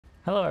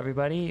Hello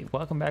everybody,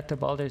 welcome back to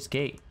Baldur's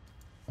Gate.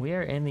 We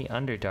are in the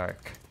Underdark.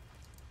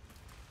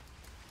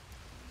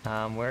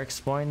 We're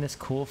exploring this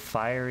cool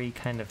fiery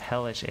kind of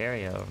hellish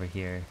area over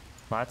here.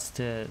 Lots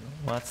to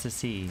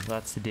see,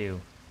 lots to do.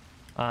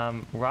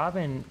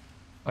 Robin,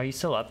 are you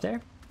still up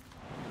there?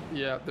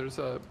 Yeah, there's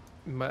a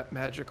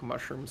magic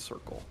mushroom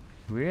circle.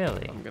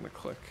 Really? I'm gonna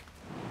click.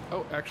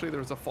 Oh, actually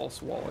there's a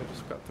false wall I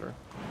just got through.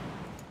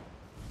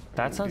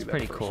 That sounds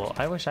pretty cool.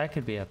 I wish I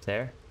could be up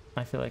there.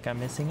 I feel like I'm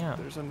missing out.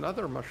 There's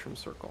another mushroom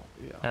circle.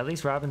 Yeah. At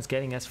least Robin's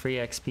getting us free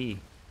XP.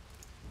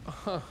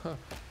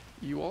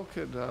 You all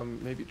could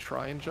maybe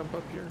try and jump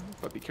up here,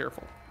 but be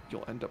careful.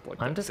 You'll end up like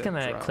I'm just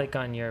gonna click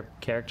on your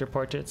character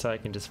portrait so I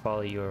can just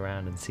follow you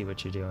around and see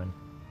what you're doing.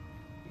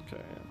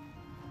 Okay.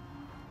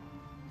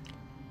 Yeah.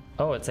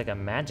 Oh, it's like a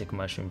magic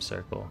mushroom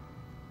circle.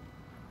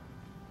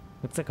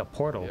 Looks like a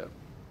portal.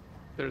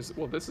 Yeah.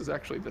 Well, this is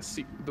actually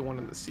the one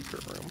in the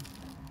secret room.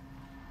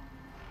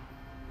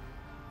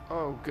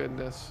 Oh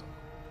goodness.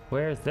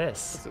 Where is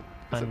this?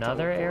 It's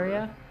Another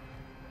area?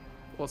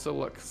 Well, so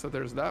look, so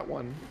there's that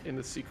one in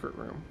the secret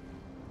room.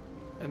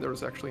 And there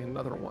was actually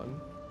another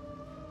one.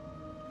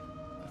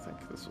 I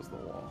think this was the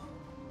wall.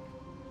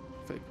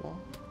 Fake wall.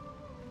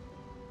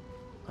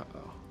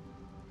 Uh-oh.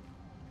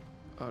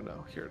 Oh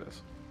no, here it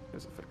is.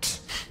 Here's a fake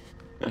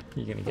wall.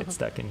 You're gonna get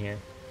stuck in here.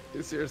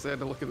 Seriously, I had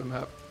to look at the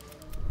map.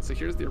 So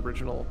here's the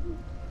original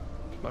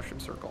mushroom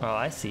circle. Oh,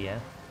 I see ya.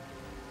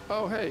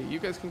 Oh, hey, you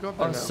guys can go up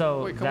there now.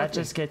 So wait, that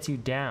just gets you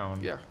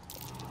down. Yeah.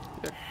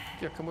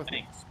 Yeah, come with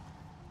me.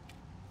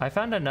 I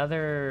found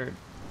another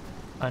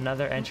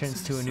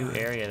entrance to a new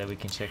area that we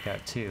can check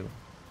out too.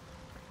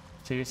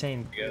 So you're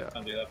saying... You guys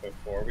want to do that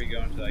before we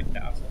go into that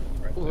castle?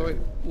 Right there. Wait,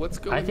 let's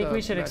go. I think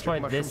we should explore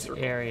this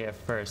circle. area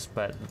first,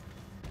 but...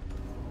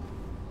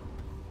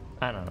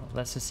 I don't know.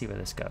 Let's just see where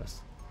this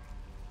goes.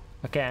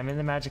 Okay, I'm in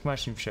the magic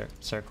mushroom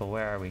circle.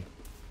 Where are we?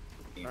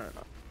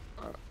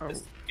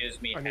 This gives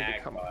me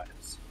hag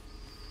vibes.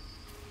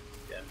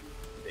 Yeah,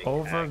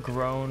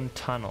 Overgrown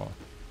tunnel.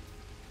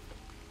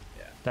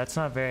 Yeah. That's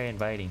not very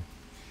inviting.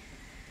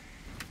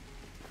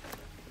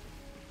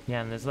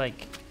 Yeah, and there's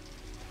like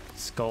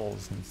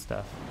skulls and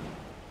stuff.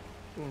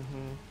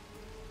 Mm-hmm.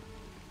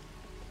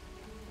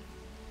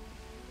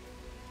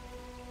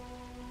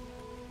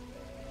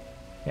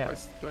 Yeah.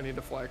 Do I need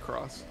to fly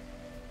across?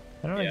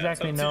 I don't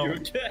exactly know.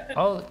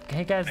 Oh,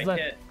 hey guys, look.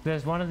 can't.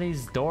 There's one of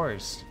these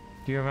doors.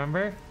 Do you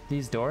remember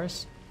these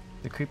doors?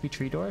 The creepy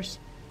tree doors?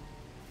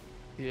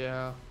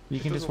 Yeah. You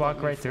can just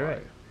walk right through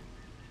it.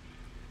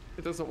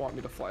 It doesn't want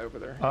me to fly over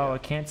there. Oh, yeah.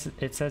 it can't.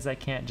 It says I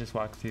can't just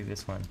walk through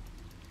this one.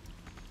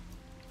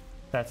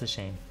 That's a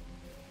shame.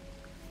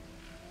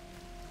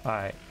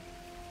 Alright.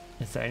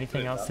 Is there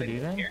anything else to do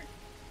then?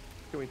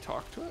 Can we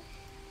talk to it?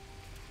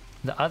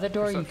 The other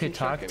door you could Perception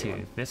check, talk to.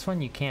 anyone? This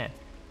one you can't.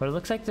 But it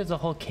looks like there's a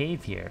whole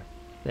cave here.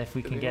 If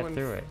we can get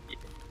through it.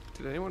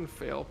 Did anyone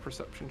fail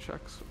perception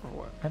checks or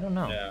what? I don't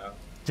know. No.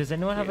 Does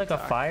anyone have like a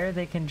attack. fire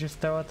they can just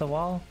throw at the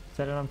wall?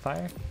 Set it on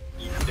fire?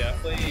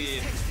 Definitely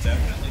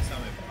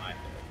something behind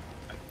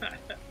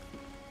it.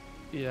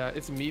 Yeah,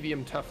 it's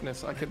medium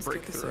toughness. I could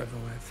break through it.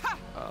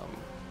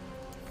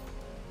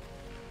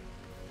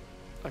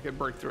 I could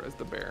break through it as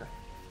the bear.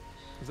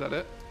 Is that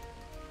it?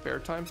 Bear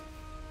time?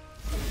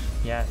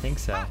 Yeah, I think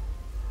so.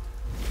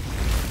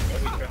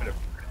 What are we trying to...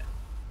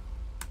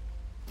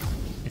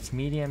 It's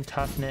medium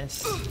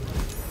toughness.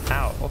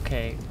 Ow,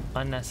 okay.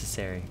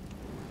 Unnecessary.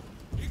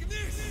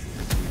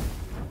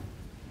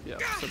 Yeah,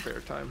 so bear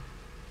time.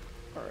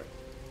 Alright.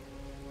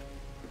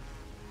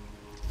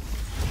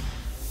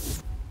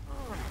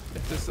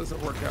 If this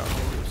doesn't work out,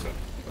 I'll lose it.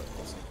 But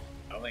we'll see.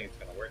 I don't think it's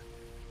gonna work.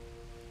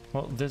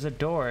 Well, there's a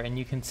door, and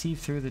you can see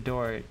through the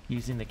door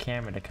using the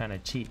camera to kind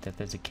of cheat that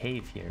there's a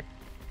cave here.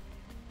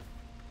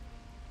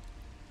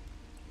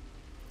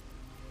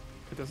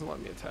 It doesn't let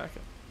me attack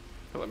it.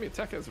 It let me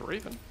attack it as a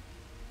raven.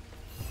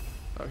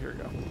 Oh, here we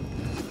go.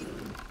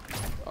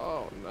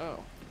 Oh,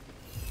 no.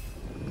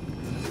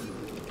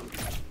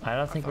 I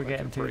don't think we're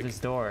getting through this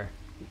door.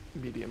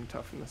 Medium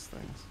toughness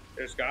things.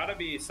 There's gotta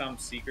be some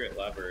secret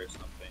lever or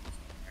something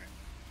somewhere.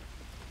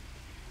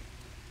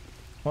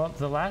 Well,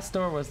 the last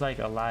door was like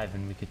alive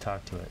and we could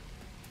talk to it.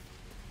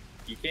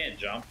 You can't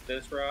jump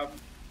this, Rob?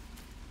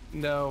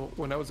 No,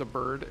 when I was a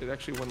bird, it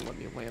actually wouldn't let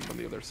me land on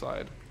the other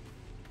side.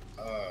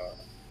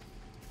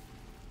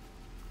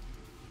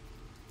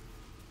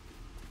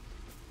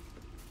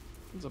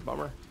 It's a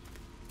bummer.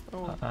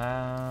 Oh.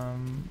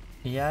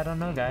 Yeah, I don't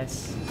know,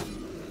 guys.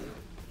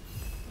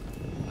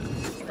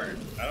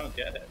 I don't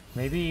get it.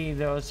 Maybe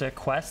there was a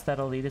quest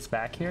that'll lead us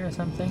back here or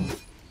something?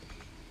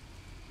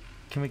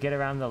 Can we get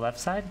around the left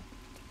side?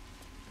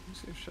 Let me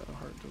see if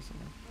Shadowheart does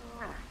something.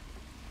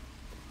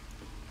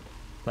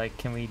 Like,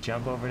 can we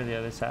jump over to the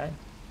other side?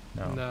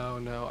 No.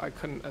 No, I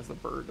couldn't as a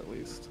bird at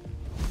least.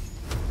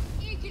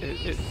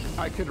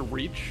 I could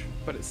reach,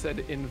 but it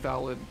said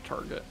invalid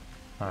target.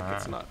 Like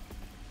it's not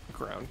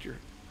ground you're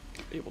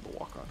able to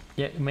walk on.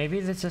 Yeah, maybe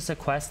it's just a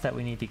quest that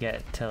we need to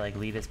get to like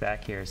lead us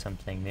back here or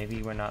something.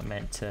 Maybe we're not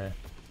meant to.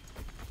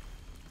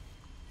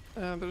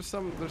 There's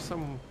some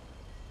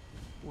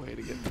way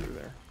to get through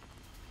there.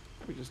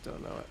 We just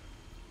don't know it.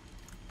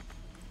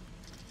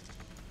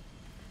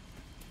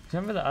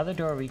 Remember the other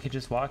door we could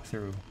just walk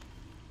through?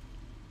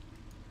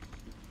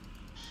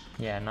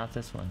 Yeah, not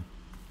this one.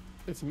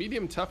 It's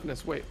medium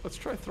toughness. Wait, let's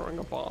try throwing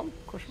a bomb?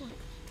 Question mark.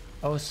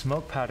 Oh,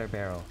 smoke powder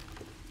barrel.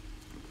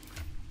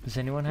 Does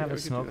anyone have Yeah, a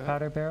we could do smoke that.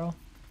 powder barrel?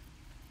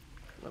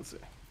 Let's see.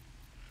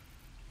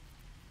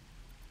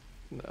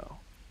 No.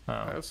 Oh.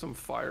 I have some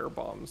fire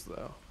bombs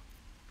though.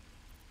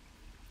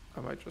 I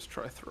might just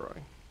try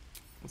throwing.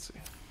 Let's see.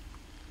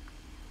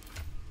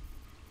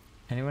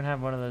 Anyone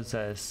have one of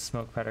those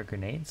smoke powder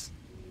grenades?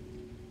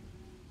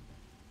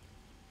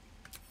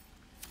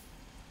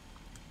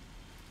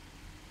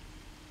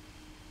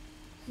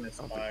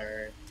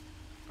 Misfire.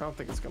 I don't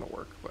think it's gonna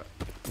work, but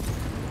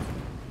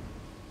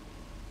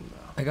no.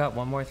 I got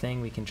one more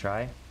thing we can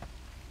try.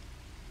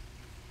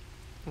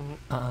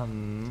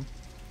 Mhm.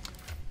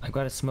 I've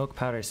got a smoke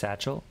powder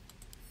satchel.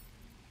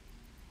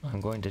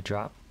 I'm going to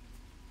drop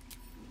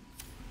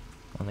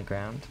on the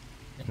ground,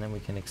 and then we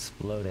can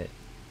explode it.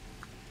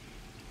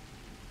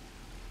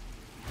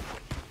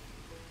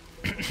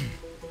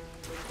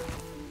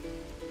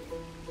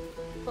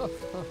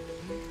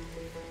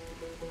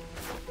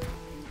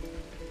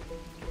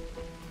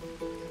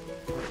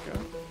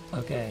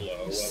 Okay,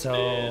 Blow up so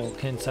this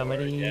can door,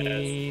 somebody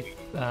yes.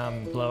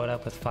 blow it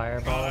up with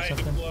fireball or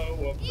something?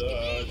 Blow up the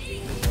door.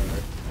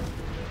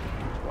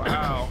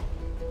 Wow.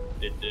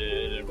 It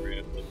did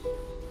really.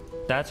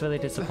 That's really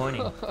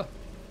disappointing.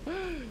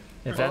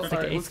 If that's the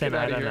Alright, case, let's then get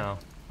I outta don't here. know.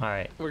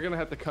 Alright. We're gonna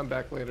have to come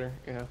back later.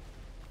 Yeah.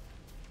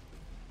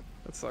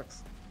 That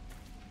sucks.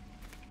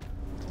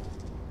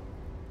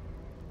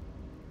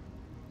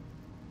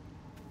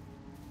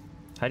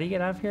 How do you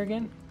get out of here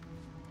again?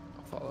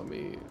 Follow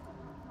me.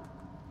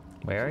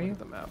 Where are Look you? at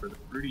the map. For the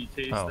fruity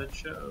taste Oh, that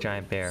shows.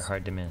 giant bear,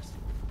 hard to miss.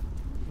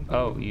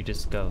 Oh, you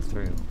just go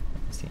through.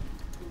 I see.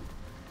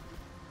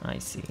 I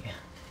see.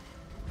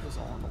 It was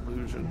all an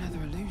illusion.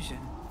 Another illusion.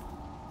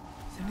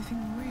 Is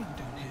anything weird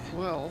down here?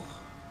 Well.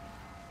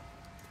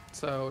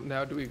 So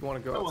now do we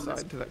want to go Oh, and outside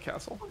this- to that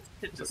castle?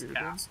 Hit Is this that what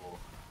you're doing? castle.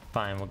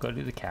 Fine, we'll go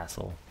to the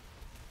castle.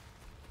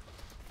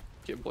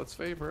 Giblet's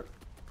favorite.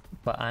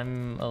 But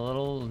I'm a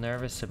little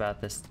nervous about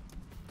this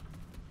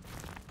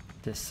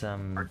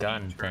Arcane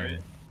gun thing.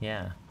 turret.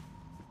 Yeah.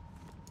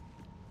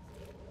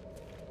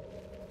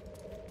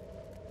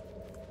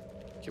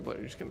 Giblet,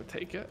 are you just gonna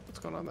take it? What's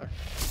going on there?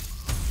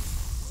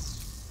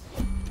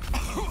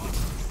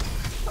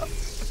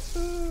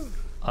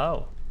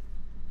 Oh.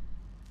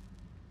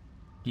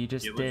 You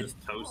just Giblet did.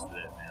 just toasted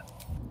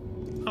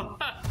it,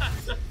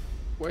 man.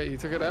 Wait, you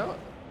took it out?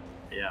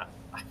 Yeah.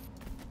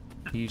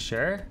 You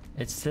sure?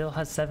 It still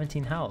has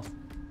 17 health.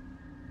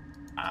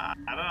 I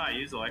don't know. I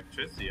use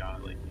electricity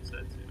on it, like you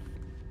said to.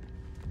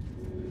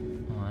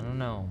 Oh, I don't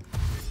know.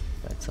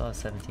 But it still has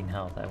 17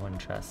 health. I wouldn't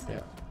trust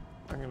it.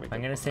 Yeah. I'm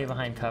I'm gonna stay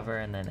behind cover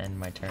and then end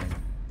my turn.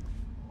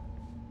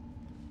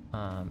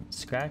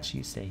 Scratch,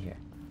 you stay here.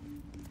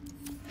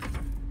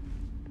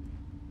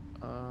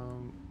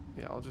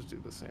 Yeah, I'll just do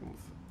the same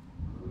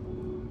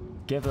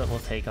with. Giblet will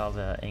take all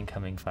the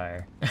incoming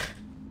fire.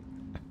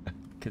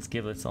 Because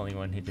Giblet's the only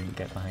one who didn't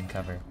get behind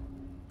cover.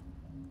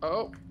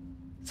 Oh,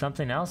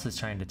 Something else is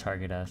trying to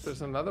target us.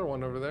 there's another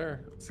one over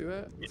there. See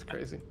that? It's Yeah.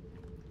 crazy.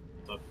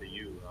 It's up to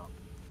you,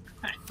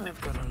 though.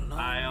 We've got a long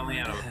I only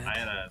had ride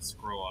ahead. a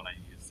scroll and I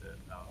used it.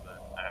 That was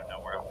it. I have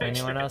nowhere else.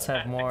 Anyone else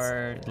have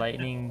more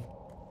lightning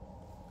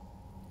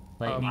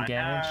I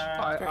damage?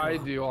 I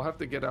do. I'll have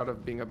to get out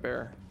of being a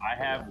bear. I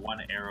have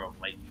one arrow of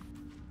lightning.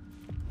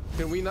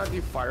 Can we not do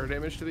fire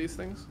damage to these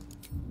things?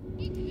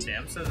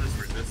 Sam says it's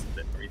resistant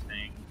to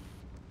everything.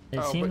 It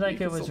Oh, seemed but like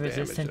you it can was still damage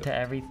resistant it. to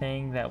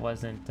everything that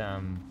wasn't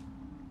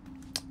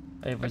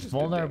it was just did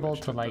vulnerable damage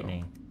to to it, though.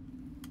 lightning.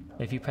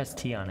 If you press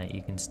T on it,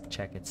 you can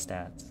check its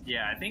stats.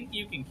 Yeah, I think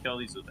you can kill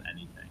these with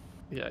anything.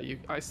 Yeah,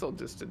 I still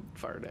just did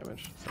fire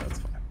damage, so that's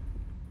fine.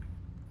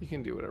 You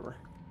can do whatever.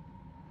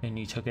 And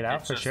you took it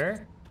out It's for just-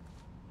 sure?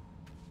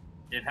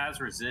 It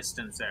has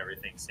resistance to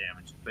everything,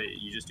 Sam, but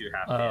you just do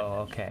half Oh,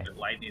 damage. okay. But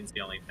lightning's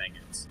the only thing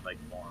it's like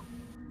form.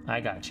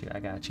 I got you.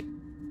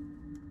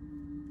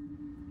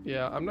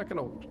 Yeah, I'm not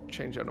gonna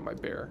change out of my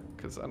bear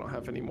because I don't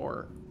have any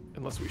more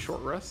unless we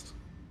short rest.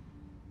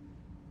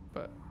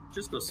 But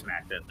Just go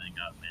smack that thing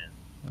up, man.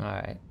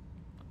 Alright.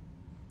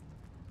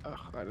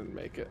 I didn't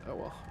make it. Oh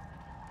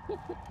well.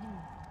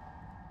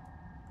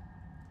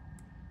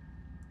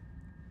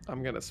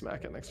 I'm gonna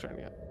smack it next turn.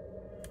 Yeah.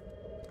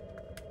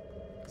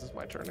 This is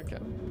my turn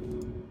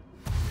again.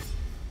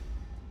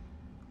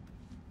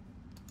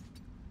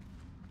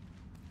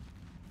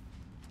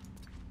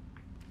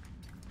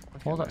 Why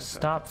can't Hold I up, attack?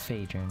 stop,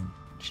 Faedrin.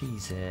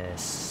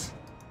 Jesus.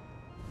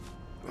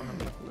 I don't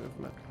have enough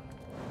movement.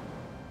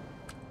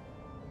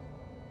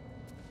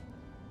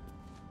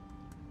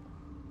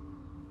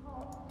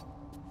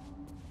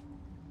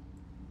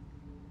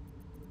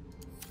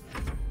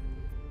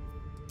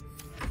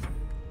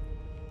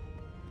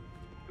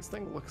 This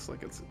thing looks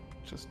like it's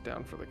just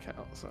down for the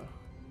count, so.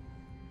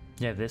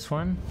 Yeah, this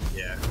one?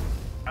 Yeah.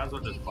 How's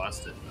what just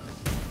busted,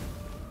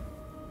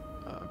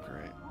 though?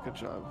 Good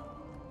job.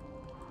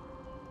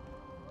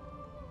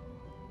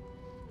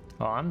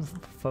 Oh, I'm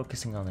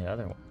focusing on the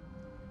other one.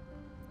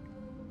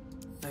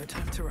 No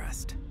time to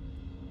rest.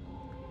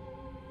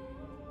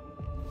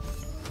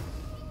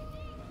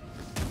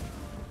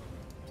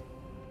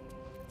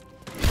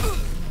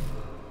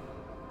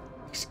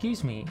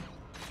 Excuse me.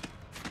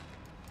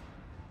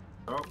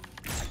 Oh,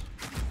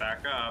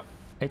 back up.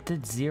 It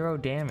did 0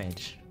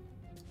 damage.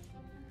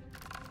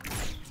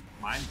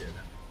 Mine didn't.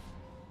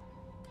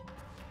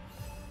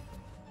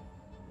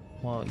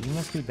 Well, you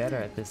must be better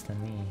at this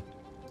than me.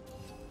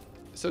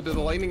 So did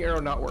the lightning arrow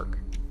not work?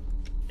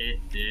 It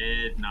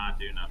did not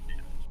do enough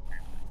damage.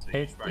 So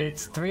you should probably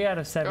It's do 3 out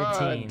of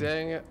 17. God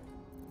dang it.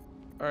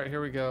 Alright,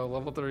 here we go.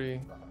 Level 3.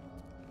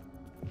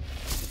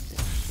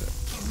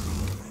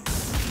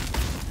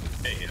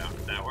 Hey, you know,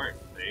 that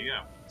worked. There you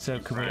go. So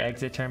can we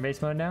exit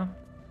turn-based mode now?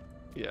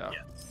 Yeah.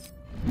 Yes.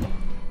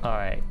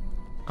 Alright.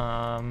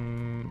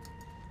 Can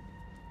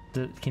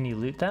you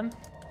loot them?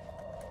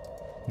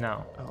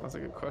 No. Oh, that's a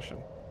good question.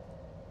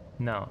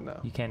 No. No.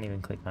 You can't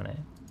even click on it.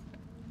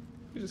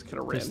 You just kind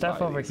of ran There's stuff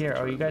by over these here.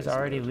 Oh, you guys turn-based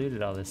already mode.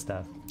 looted all this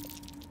stuff.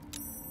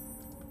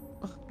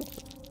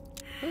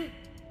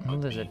 Oh,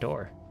 there's a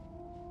door.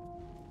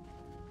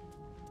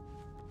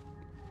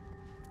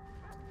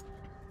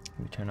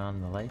 Can we turn on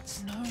the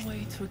lights? No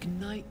way to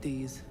ignite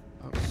these.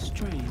 Oh.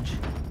 Strange.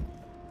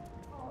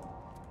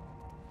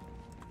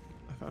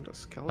 I found a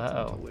skeleton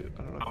Uh-oh. to loot.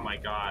 I don't know. Oh my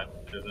god,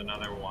 there's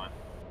another one.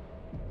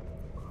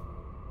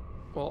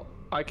 Well,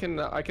 I can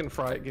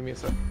fry it. Give me a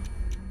sec.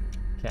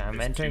 Okay, I'm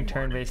There's entering 2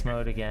 more. turn-based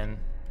mode again.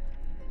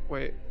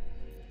 Wait.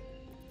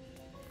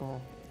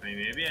 Oh. I mean,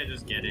 maybe I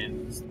just get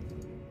in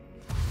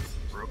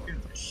broken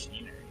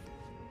machinery.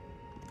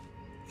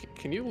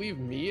 Can you leave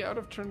me out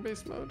of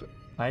turn-based mode?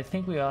 I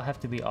think we all have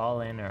to be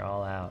all in or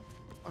all out.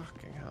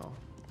 Fucking hell.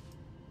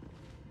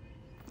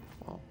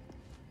 Well.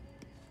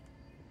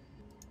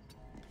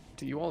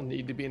 Do you all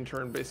need to be in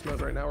turn-based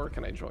mode right now, or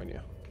can I join you?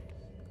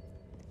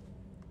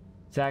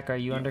 Zach, are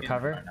you You can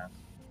undercover? run us.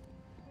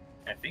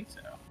 I think so.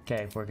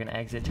 Okay, we're gonna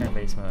exit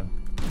turn-based mode.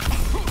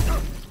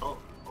 Oh,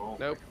 oh.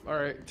 Nope.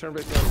 Alright,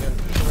 turn-based mode again.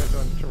 Turn-based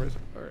mode. Turn-based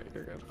mode. Alright,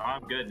 you're good. Oh,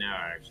 I'm good now,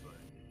 actually.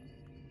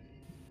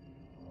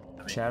 I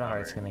think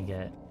Shadowheart's cover. gonna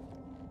get...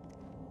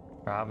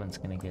 Robin's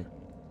gonna get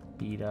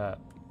beat up.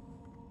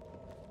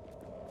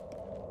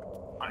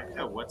 I don't even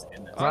know what's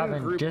in this.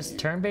 Robin, Ungroup just you.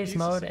 turn-based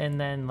Jesus. mode and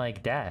then,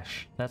 like,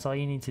 dash. That's all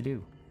you need to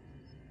do.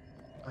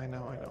 I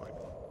know.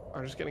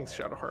 I'm just getting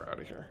Shadowheart out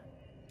of here.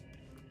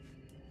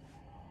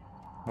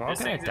 We're all This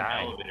gonna thing's an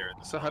die. elevator in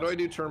the So how do I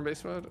do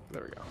turn-based mode?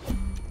 There we go.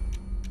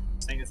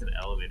 This thing is an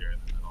elevator in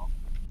the middle.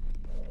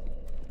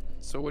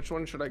 So which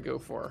one should I go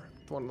for?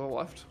 The one on the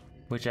left?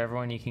 Whichever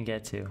one you can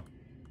get to.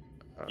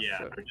 Oh, Yeah,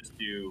 shit. or just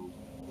do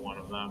one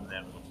of them,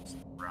 then we'll just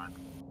run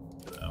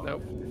to the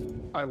Nope. elevator.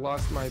 I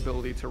lost my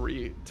ability to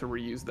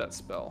reuse that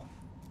spell.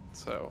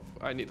 So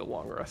I need a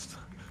long rest.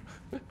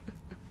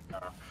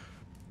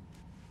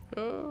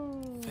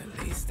 Oh.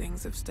 At least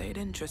things have stayed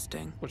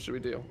interesting. What should we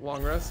do?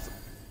 Long rest?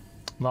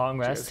 Long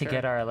Do you rest guys to care?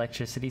 get our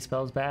electricity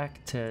spells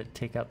back to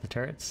take out the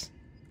turrets.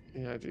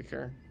 Yeah, I do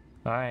care.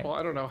 Alright. Well,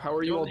 I don't know. How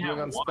are You you all only doing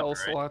have on one, spell right?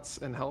 slots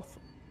and health?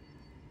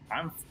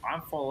 I'm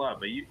full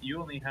up, but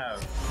you only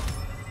have.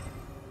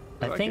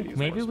 I could think use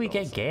maybe more we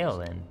get spells.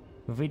 Gale in.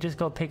 If we just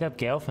go pick up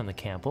Gale from the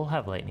camp, we'll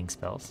have lightning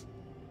spells.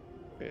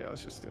 Yeah,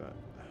 let's just do that.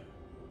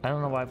 I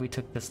don't know why we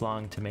took this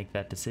long to make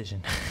that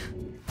decision.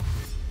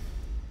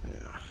 Yeah,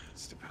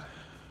 stupid.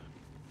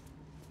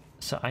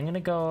 So I'm gonna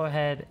go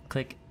ahead,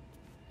 click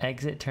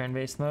exit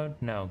turn-based mode.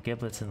 No,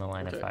 Giblet's in the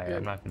line of Okay, fire. good.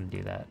 I'm not gonna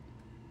do that.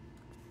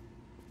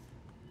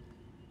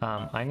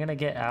 I'm gonna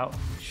get out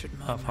Should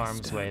mind of my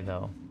harm's step. way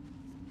though.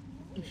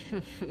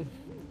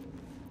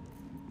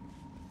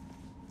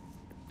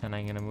 And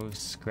I'm gonna move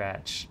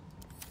Scratch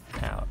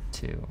out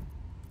too.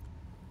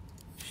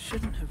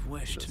 Shouldn't have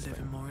wished This to live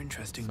thing. in more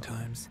interesting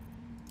times.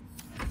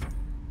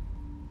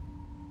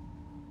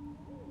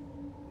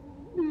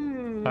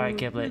 Alright,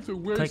 Giblet, It's a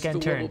waste click and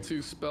of turn. level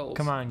 2 spells.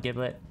 Come on,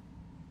 Giblet.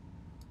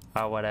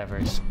 Oh, whatever.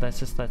 Let's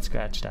just let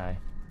Scratch die.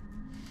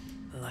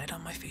 Light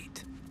on my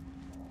feet.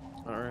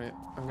 Alright,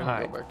 I'm gonna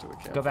Alright, go back to the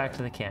camp. go back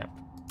to the camp.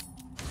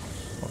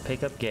 We'll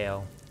pick up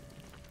Gale.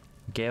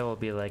 Gale will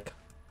be like,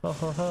 oh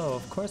ho ho,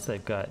 of course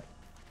I've got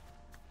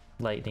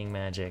lightning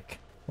magic.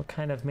 What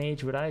kind of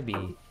mage would I be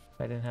if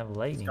I didn't have He's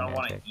lightning gonna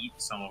want to magic? eat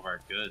some of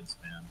our goods,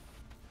 man.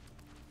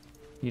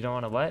 You don't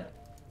want to what?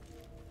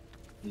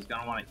 He's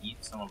gonna want to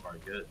eat some of our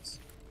goods.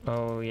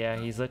 Oh yeah,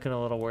 he's looking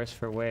a little worse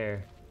for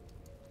wear.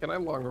 Can I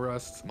long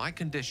rest? My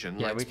condition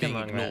Yeah, we likes can being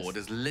long ignored rest.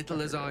 as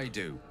little as I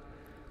do.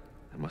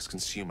 I must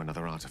consume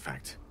another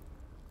artifact.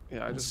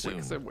 Yeah, I just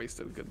Soon. I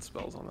wasted good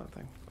spells on that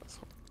thing. That's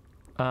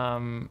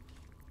all.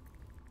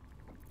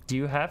 Do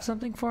you have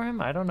something for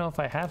him? I don't know if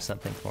I have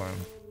something for him.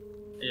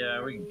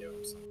 Yeah, we can give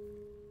him some.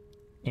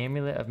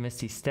 Amulet of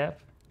Misty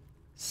Step,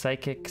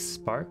 Psychic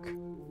Spark,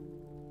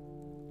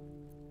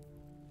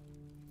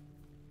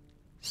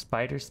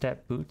 Spider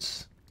Step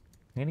Boots.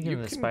 I'm gonna give You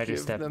him the can Spider give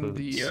Step them Boots.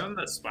 the- Give him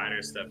the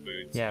spider step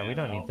boots. Yeah, we man.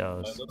 don't need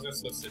those. Those are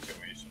so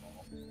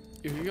situational.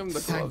 You can give him the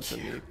Thank gloves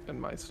you. and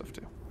my stuff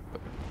too.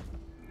 But...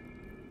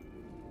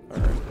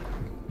 Alright.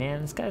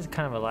 Man, this guy's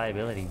kind of a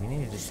liability. We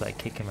need to just like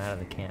kick him out of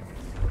the camp.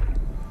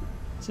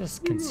 It's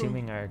just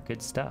consuming our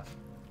good stuff.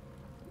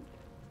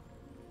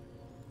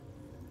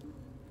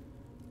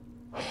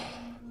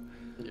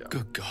 Yeah.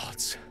 Good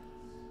gods.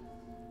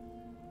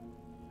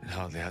 It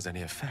hardly has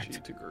any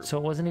effect. G2 group. So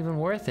it wasn't even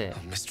worth it.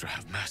 Oh, Mistra,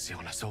 have mercy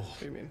on us all. What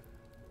do you mean?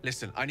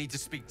 Listen, I need to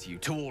speak to you,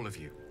 to all of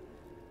you.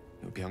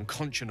 It would be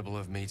unconscionable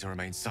of me to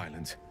remain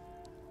silent.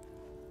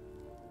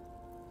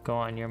 Go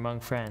on, you're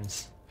among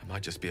friends. I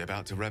might just be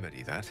about to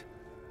remedy that.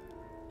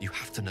 You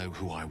have to know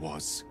who I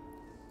was.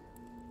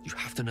 You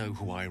have to know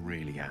who I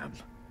really am.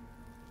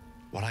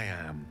 What I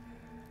am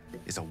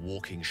is a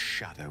walking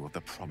shadow of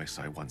the promise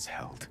I once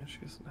held. She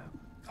doesn't have.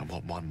 I'm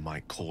what one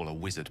might call a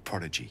wizard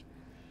prodigy.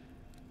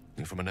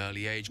 Who from an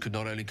early age could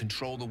not only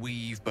control the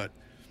weave, but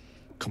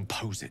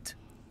compose it.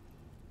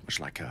 Much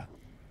like a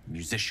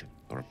musician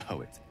or a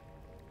poet.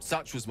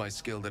 Such was my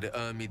skill that it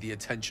earned me the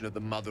attention of the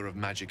mother of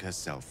magic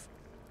herself.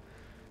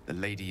 The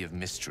Lady of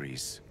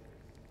Mysteries.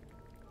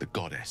 The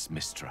goddess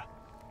Mistra.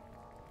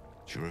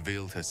 She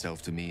revealed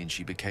herself to me and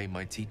she became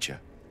my teacher.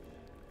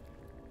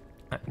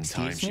 In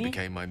time, she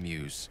became my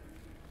muse.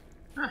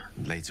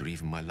 And later,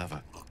 even my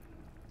lover.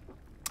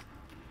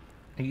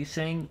 Are you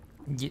saying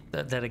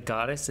that a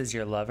goddess is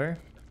your lover?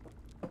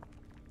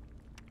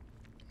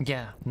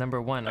 Yeah,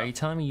 number one. Are you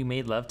telling me you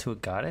made love to a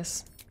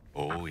goddess?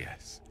 Oh,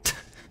 yes.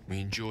 We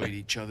enjoyed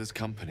each other's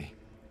company.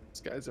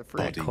 This guy's a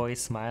freak. Body, Coy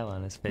smile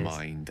on his face.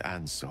 mind,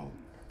 and soul.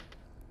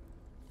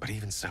 But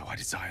even so, I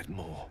desired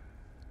more.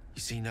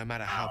 You see, no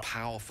matter how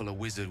powerful a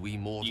wizard we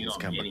mortals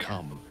can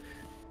become,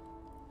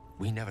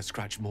 we never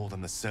scratch more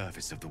than the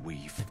surface of the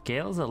weave. If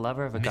Gale's a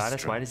lover of a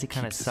goddess, why does he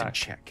kind of keeps us in suck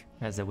check.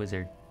 as a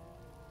wizard?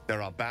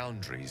 There are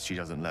boundaries she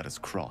doesn't let us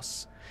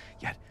cross.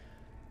 Yet,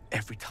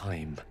 every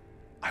time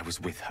I was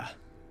with her,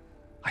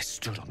 I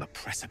stood on the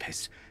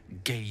precipice,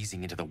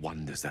 gazing into the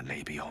wonders that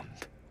lay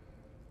beyond.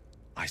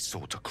 I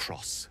sought to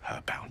cross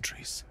her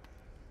boundaries.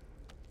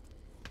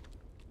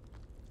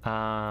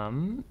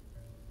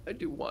 I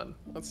do one.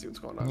 Let's see what's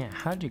going on. Yeah,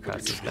 how'd you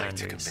cross these Tried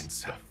to boundaries?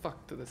 convince her.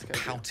 Fuck did this I guy do?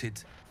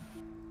 pouted.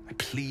 I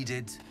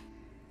pleaded.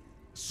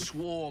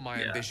 Swore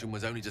my ambition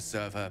was only to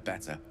serve her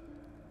better.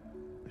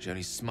 She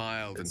only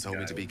smiled and told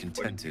me to be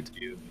contented.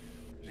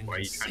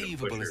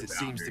 Inconceivable as it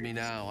seems to me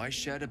now, I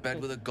shared a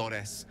bed with a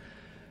goddess,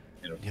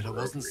 yet I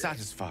wasn't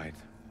satisfied.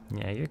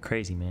 Yeah, you're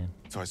crazy, man.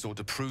 So I sought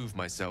to prove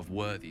myself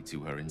worthy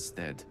to her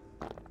instead.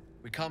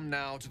 We come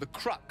now to the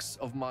crux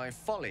of my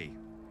folly.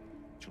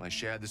 Shall I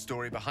share the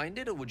story behind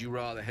it, or would you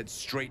rather head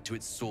straight to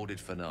its sordid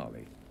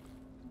finale?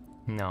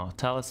 No,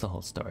 tell us the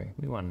whole story.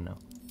 We want to know.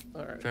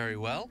 All right. Very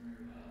well.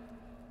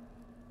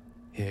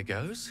 Here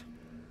goes.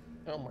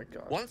 Oh my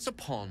god. Once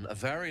upon a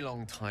very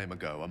long time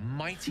ago, a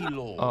mighty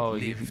lord Oh,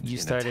 lived you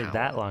in started a tower,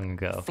 that long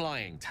ago. a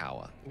flying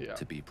tower, Yeah.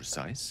 to be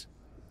precise.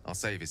 I'll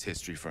save his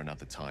history for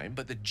another time,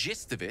 but the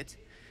gist of it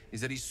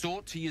is that he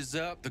sought to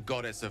usurp the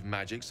goddess of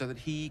magic so that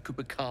he could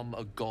become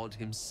a god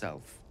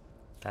himself.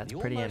 That's He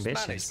pretty almost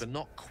ambitious. managed, but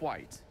not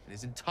quite. And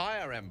his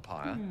entire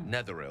empire,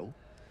 Netheril,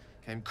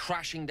 came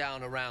crashing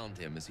down around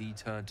him as he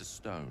turned to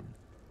stone.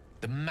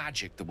 The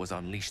magic that was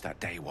unleashed that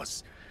day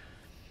was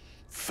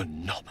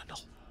phenomenal.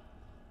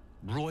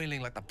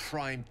 Roiling like the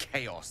prime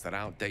chaos that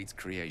outdates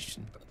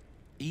creation.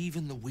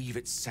 Even the weave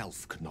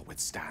itself could not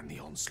withstand the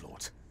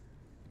onslaught.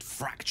 It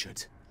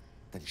fractured,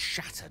 then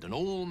shattered, and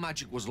all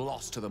magic was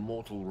lost to the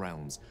mortal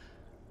realms.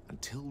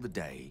 Until the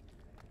day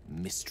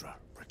Mistra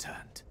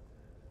returned.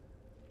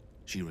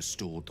 She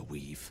restored the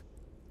weave,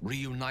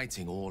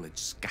 reuniting all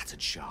its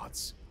scattered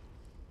shards.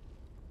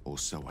 Or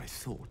so I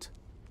thought.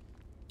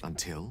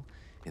 Until,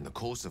 in the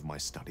course of my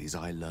studies,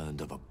 I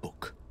learned of a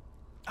book.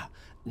 A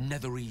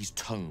Netherese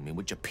tome in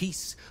which a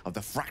piece of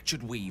the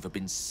fractured weave had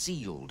been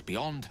sealed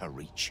beyond her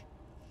reach.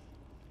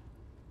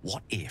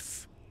 What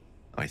if,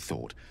 I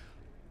thought,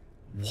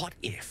 what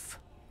if,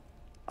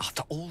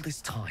 after all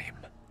this time,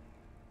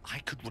 I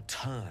could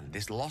return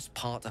this lost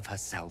part of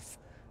herself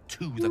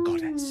to the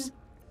goddess?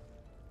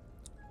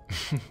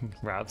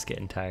 Rob's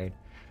getting tired.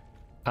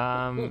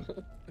 I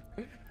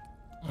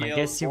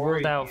guess you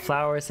ruled out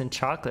flowers and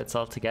chocolates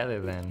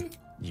altogether then.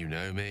 You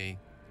know me.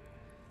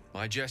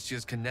 My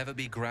gestures can never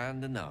be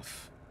grand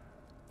enough.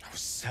 I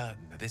was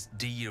certain that this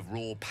deed of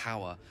raw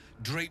power,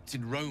 draped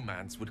in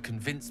romance, would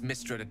convince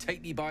Mistra to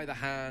take me by the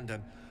hand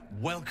and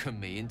welcome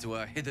me into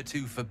her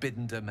hitherto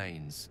forbidden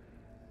domains.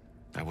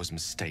 I was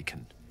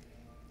mistaken.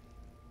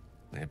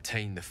 I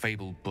obtained the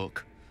fabled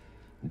book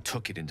and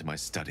took it into my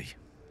study.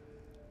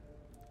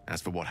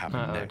 As for what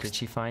happened next... Did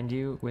she find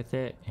you with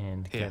it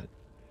and Here. get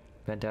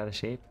bent out of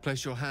shape?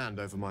 Place your hand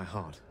over my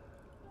heart.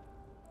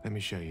 Let me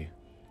show you.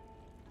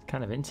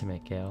 Kind of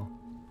intimate, Gale.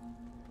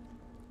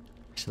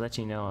 I should let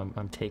you know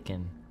I'm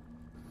taken.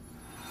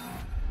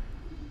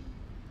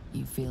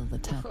 You feel the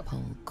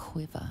tadpole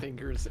quiver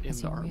Fingers in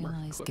as the you armor.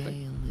 realize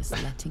Clipping. Gale is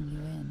letting you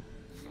in.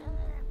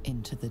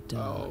 Into the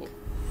dark. Oh.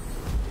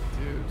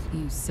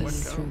 Dude. You see Let go,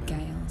 through man.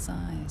 Gale's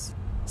eyes,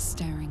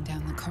 staring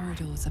down the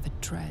corridors of a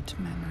dread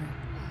memory.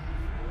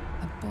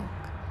 A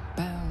book,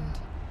 bound,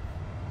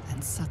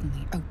 and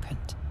suddenly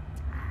opened.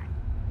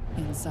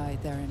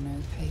 Inside there are no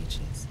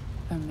pages,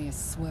 only a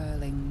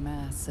swirling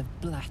mass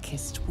of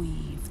blackest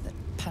weave that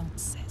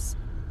pounces.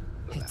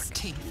 Its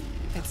teeth,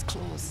 its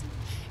claws,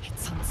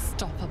 it's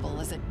unstoppable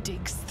as it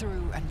digs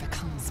through and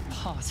becomes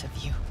part of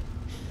you.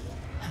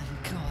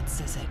 And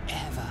God's is it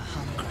ever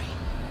hungry.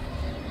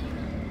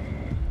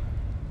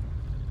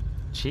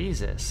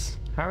 Jesus,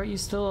 how are you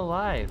still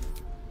alive?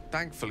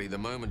 Thankfully, the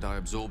moment I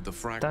absorbed the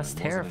fragment That's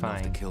wasn't enough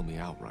terrifying. to kill me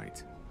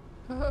outright.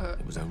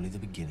 It was only the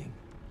beginning.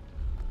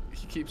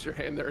 He keeps your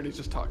hand there and he's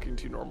just talking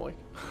to you normally.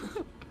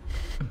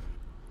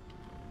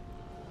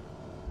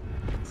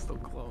 Still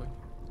glowing.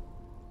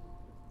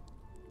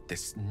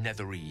 This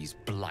Netherese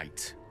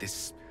blight,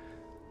 this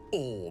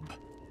orb,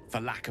 for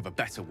lack of a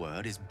better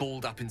word, is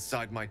balled up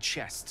inside my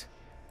chest.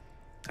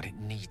 And it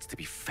needs to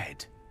be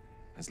fed.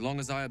 As long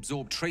as I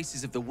absorb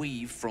traces of the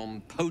weave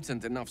from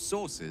potent enough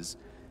sources,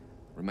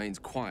 remains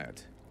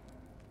quiet.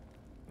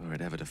 Were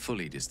it ever to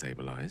fully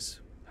destabilize,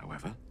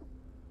 however.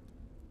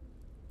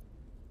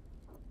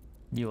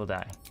 You will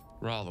die.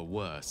 Rather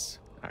worse,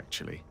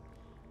 actually.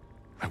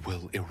 I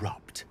will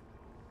erupt.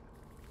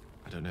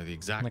 I don't know the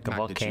exact Like a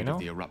magnitude volcano? of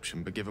the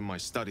eruption, but given my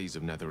studies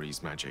of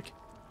Netherese magic,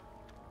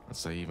 I'd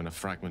say even a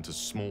fragment as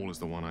small as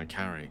the one I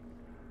carry,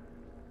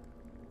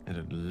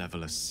 it'd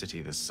level a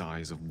city the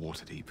size of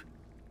Waterdeep.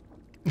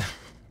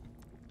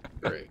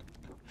 Great.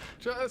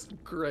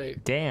 Just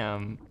great.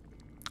 Damn.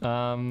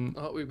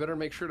 Oh, we better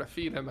make sure to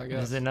feed him, I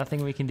guess. Is there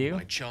nothing we can do?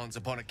 Might chance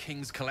upon a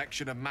king's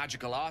collection of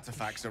magical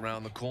artifacts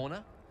around the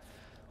corner.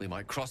 We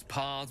might cross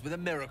paths with a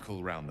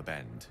miracle round the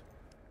bend.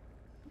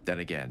 Then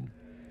again,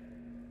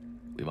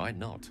 we might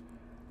not.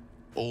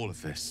 All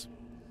of this.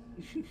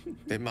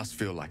 It must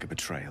feel like a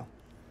betrayal.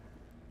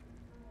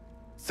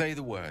 Say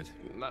the word,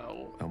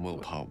 No. and we'll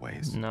part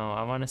ways. No,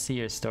 I want to see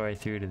your story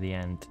through to the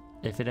end.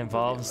 If it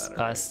involves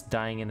matter, us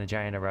dying in a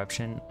giant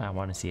eruption, I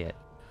want to see it.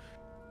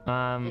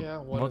 Yeah,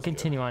 one we'll is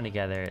continue on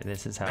together.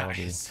 This is how That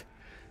it'll be. is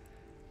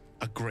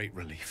a great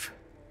relief.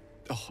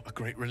 Oh, a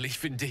great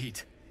relief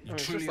indeed. You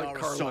It's truly just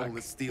like are a soul Karlach,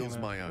 that steals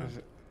you know, my own.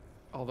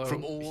 Although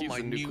From all he's my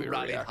a new nuclear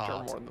rally reactor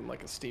heart, more than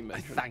like a steam I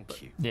engine. thank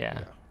but- you.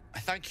 Yeah. I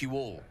thank you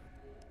all.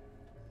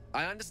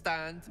 I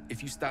understand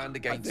if you stand I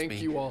against thank me.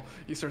 you all.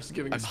 He starts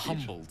giving a I'm speech.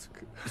 humbled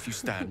if you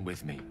stand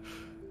with me.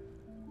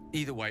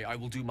 Either way, I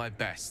will do my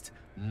best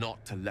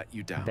not to let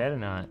you down. Better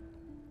not.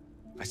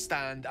 I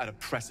stand at a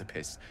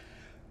precipice.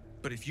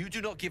 But if you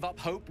do not give up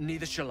hope,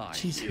 neither shall I.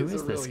 Jeez, He who is a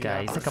is this really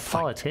guy? He's awkward like a fight.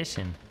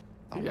 politician.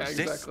 I'll Yeah,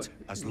 resist exactly.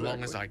 as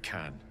long as Exactly. I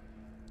can.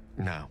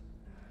 Now,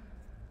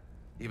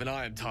 even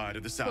I am tired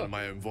of the sound of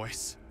my own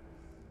voice.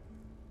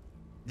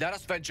 Let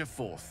us venture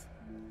forth.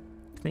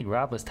 I think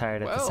Rob was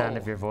tired of the sound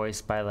of Well. your voice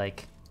by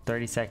like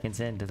 30 seconds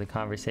into the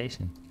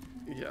conversation.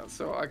 Yeah,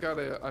 so I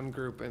gotta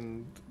ungroup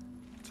and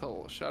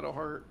tell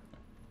Shadowheart.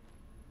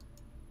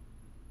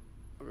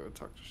 I'll go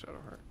talk to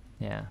Shadowheart.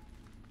 Yeah.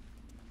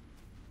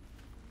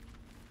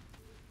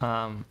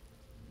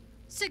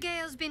 Sir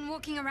Gale's been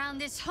walking around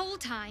this whole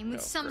time with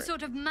Oh, some great.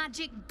 sort of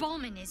magic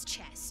bomb in his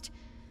chest.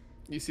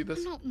 You see this?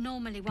 I'm not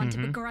normally one to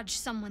begrudge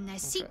someone their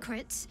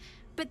secrets,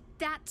 but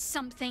that's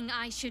something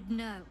I should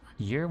know.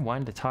 You're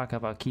one to talk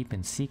about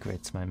keeping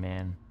secrets, my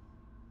man.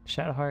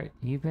 Shadowheart,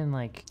 you've been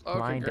like Okay,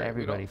 lying to great. We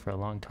everybody don't- for a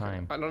long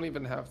time. I don't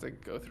even have to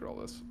go through all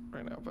this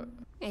right now, but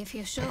If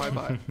you're sure.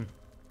 bye-bye.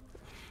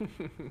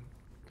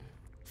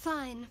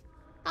 Fine.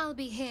 I'll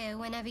be here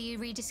whenever you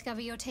rediscover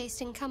your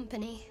taste in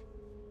company.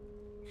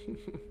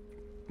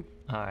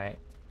 Alright.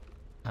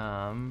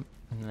 And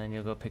then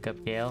you'll go pick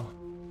up Gale?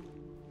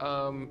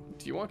 Do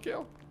you want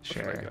Gale? Or should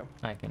I Sure. go?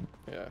 I can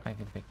Yeah.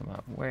 pick him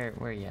up.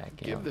 Where you at,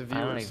 Gale? Give the I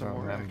don't viewer even some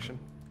more remember. action.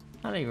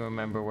 I don't even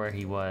remember where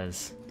he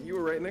was. You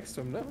were right next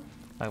to him, no?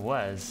 I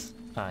was.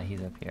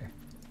 He's up here.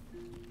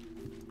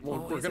 Well,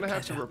 we're Always a gonna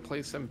have to pleasure.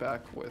 replace him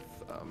back with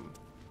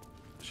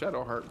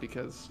Shadowheart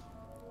because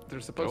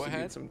there's supposed Go to be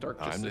ahead. some Dark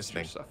I'm Sister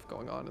listening. stuff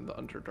going on in the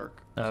Underdark.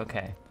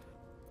 Okay.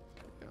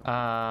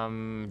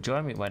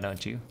 Join me, why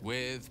don't you?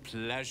 With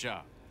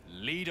pleasure.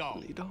 Lead on.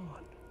 Lead on.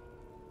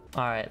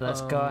 Alright,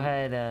 let's go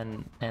ahead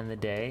and end the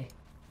day.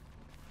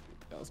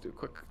 Yeah, let's do a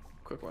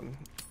quick one.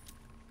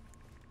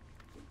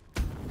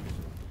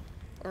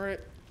 All right.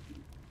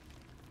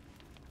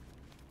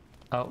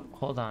 Oh,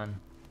 hold on.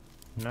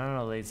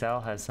 No,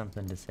 Lae'zel has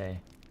something to say.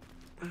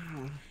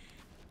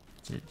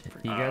 Do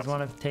you guys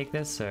want to take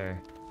this, or?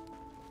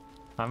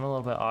 I'm a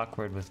little bit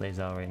awkward with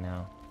Lae'zel right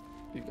now.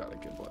 You got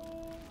it, Giblet.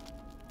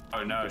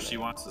 Oh no, she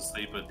wants to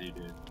sleep with you,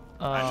 dude.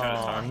 I tried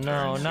to Oh, talk to her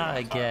no, and she not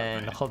won't talk to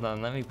again. me. Hold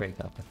on, let me break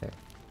up with her.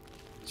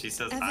 She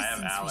says Ever I have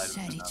since allies.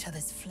 we shared enough. each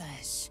other's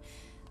flesh,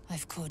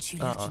 I've caught you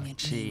Oh, looking at me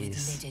jeez.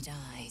 with lidded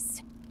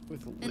eyes.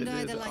 With And either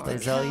lidded like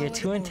eyes. a Lae'zel, you're coward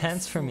too or a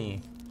intense for fool,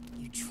 me.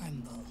 You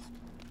tremble.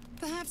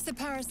 Perhaps the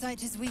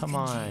parasite has weakened Come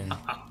on.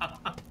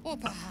 you. Or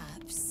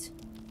perhaps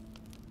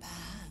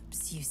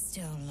you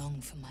still long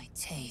for my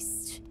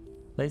taste.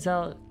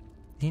 Lae'zel,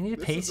 you need to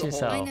This pace is a whole-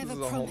 yourself. I This never is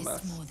a whole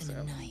promised mess, more than a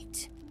Sam.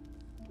 night.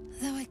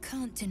 Though I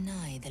can't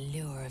deny the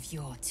lure of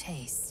your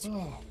taste.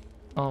 Oh,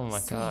 Oh my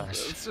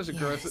gosh. It's just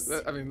gross.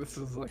 I mean, this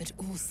is like. But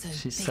also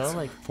She's so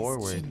like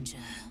forward.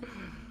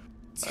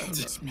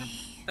 Tempt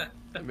me.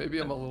 Maybe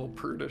I'm a little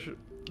prudish.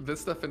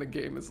 This stuff in a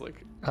game is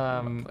like.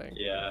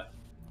 Yeah.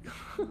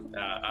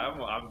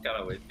 I'm kind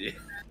of with you.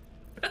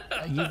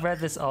 You've read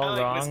this all I like,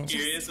 wrong. was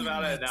curious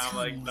about it, and now I'm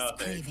like, no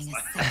thanks.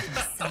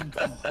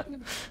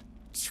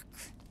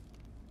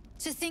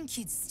 To think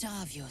you'd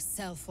starve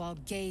yourself while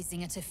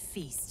gazing at a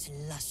feast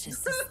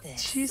luscious as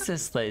this.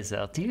 Jesus,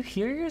 Lae'zel, do you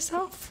hear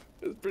yourself?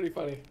 It's pretty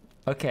funny.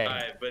 Okay.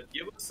 Alright, but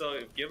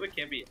Giblet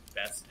can't be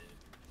invested.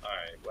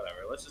 Alright, whatever.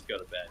 Let's just go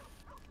to bed.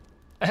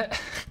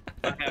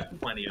 I have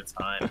plenty of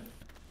time.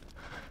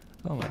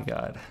 Oh my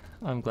god.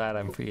 I'm glad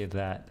I'm free of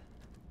that.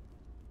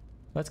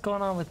 What's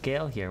going on with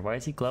Gale here? Why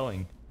is he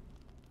glowing?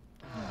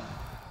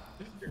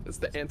 It's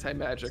the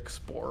anti-magic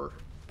spore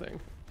thing.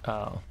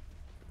 Oh.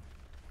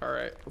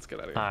 Alright, let's get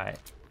out of here. Alright.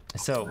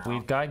 So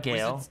we've got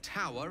Gale. Wizard's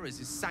Tower is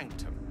his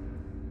sanctum.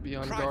 Be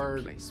on Private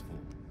guard. place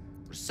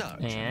for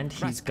research. And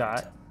he's respite.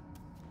 got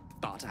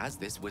But as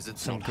this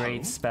wizard's some not great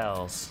home,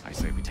 spells. I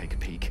say we take a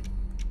peek.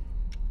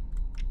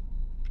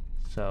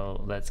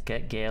 So let's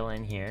get Gale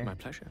in here. My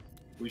pleasure.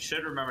 We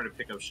should remember to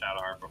pick up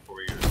Shadowheart before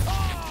we go.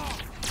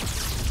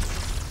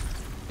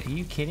 Are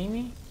you kidding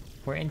me?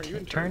 We're in you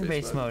in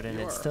turn-based mode and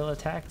You it are. still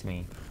attacked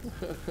me.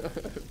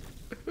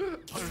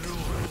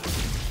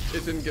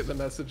 It didn't get the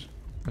message.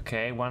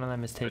 Okay, one of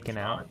them is taken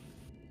out.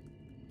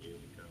 Here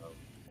we go.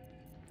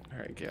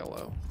 Alright,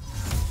 Galo.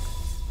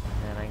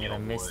 And I'm gonna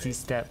Misty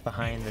Step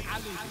behind the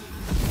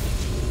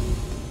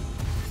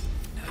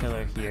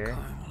pillar here.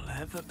 I will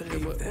ever Hey,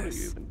 believe what are you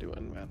this. even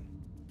doing, man?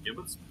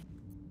 Giblet's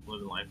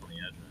living life on the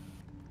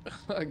edge,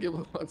 right?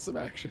 Giblet wants some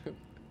action.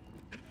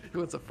 He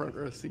wants a front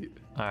row seat.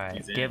 Alright,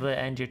 He's in. Giblet,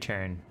 end your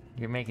turn.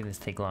 You're making this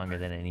take longer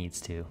than it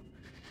needs to.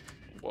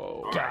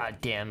 Whoa. God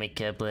damn it,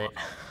 Giblet.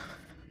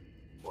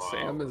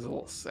 Sam is a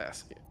little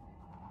sassy.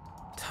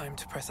 Time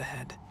to press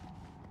ahead.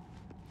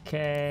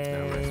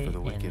 Okay, for the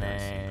wicked, and I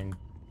see. then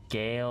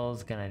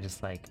Gale's gonna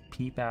just like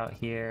peep out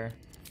here.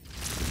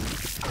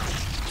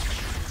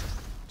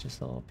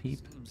 Just a little peep.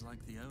 Seems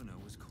like the owner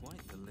was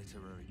quite the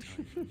literary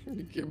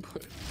type.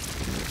 Giblet.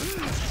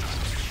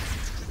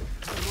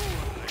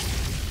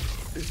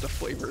 There's the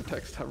flavor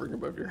text hovering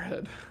above your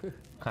head.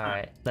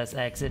 Alright, let's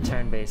exit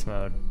turn-based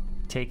mode.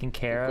 Taken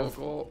care of.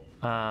 Cool.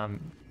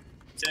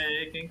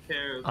 Taking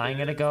care of I'm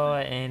gonna this. go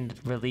and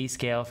release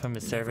Gale from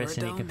his Never service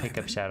a and you dull can pick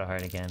up moment.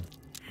 Shadowheart again.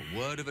 A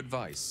word of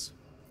advice.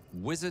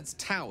 Wizard's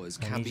towers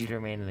I can need be... you to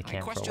remain in the I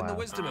camp for a question the while.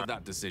 wisdom of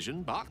that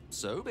decision, but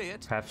so be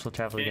it. Perhaps we'll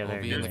travel Okay, together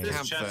we'll be in There's the again.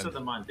 this camp chest then. of the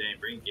mundane.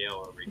 Bring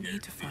Gale over here.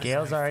 Need to find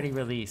Gale's my already food.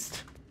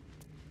 released.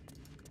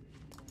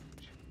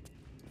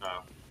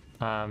 Oh,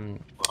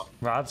 well,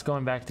 Rob's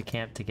going back to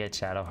camp to get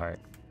Shadowheart.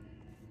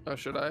 Oh,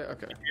 should I?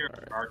 Okay. if your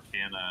Alright.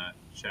 Arcana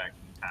check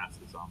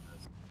passes on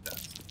this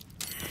test.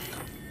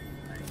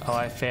 Oh,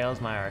 I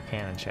failed my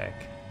Arcana check.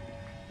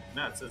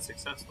 No, it says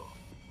successful.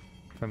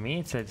 For me,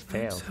 it says Let's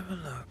failed. have a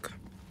look.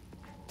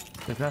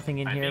 There's nothing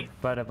in I here think-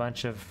 but a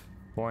bunch of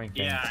boring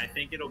things. Yeah, I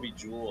think it'll be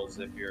jewels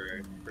if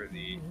you're for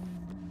the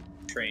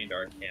trained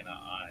Arcana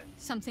eye.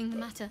 Something the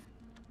matter?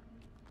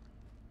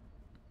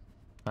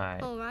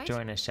 Alright, All right.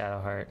 join us,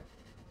 Shadowheart.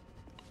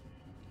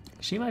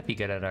 She might be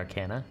good at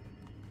Arcana.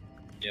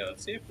 Yeah,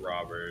 let's see if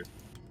Robert.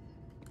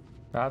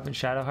 Rob and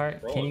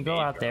Shadowheart, Roll can a you go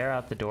mage out there, roll.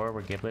 out the door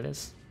where Giblet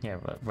is? Yeah,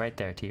 right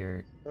there to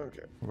your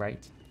Okay.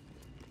 right.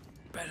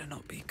 Better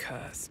not be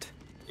cursed.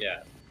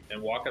 Yeah,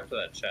 and walk up to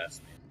that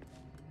chest.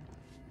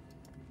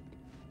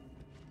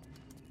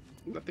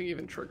 Nothing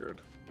even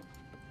triggered.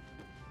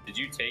 Did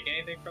you take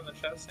anything from the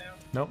chest, Sam?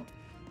 Nope.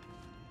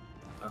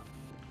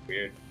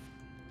 Weird.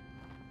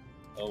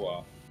 Oh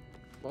well.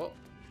 Well,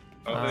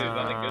 Hopefully there's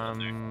nothing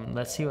good in there.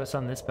 Let's see what's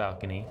on this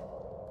balcony.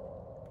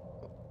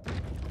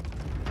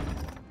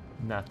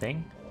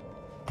 Nothing.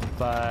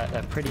 But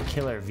a pretty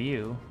killer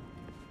view.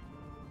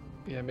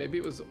 yeah, maybe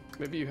it was.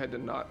 Maybe you had to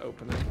not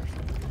open it or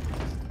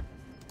something.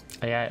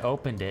 Yeah, I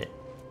opened it.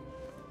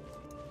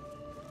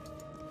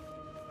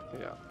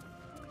 Yeah.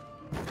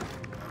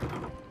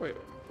 Wait,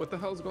 what the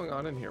hell's going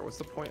on in here? What's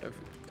the point of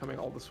coming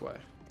all this way?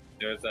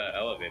 There's an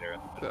elevator.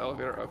 The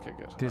elevator? Okay,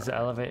 good. There's the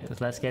elevator.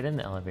 Let's get in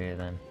the elevator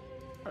then.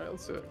 Alright,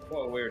 let's do it.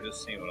 Well, we were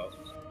just seeing what else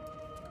was.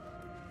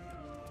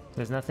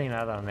 There's nothing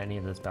out on any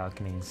of those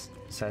balconies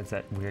besides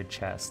that weird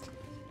chest.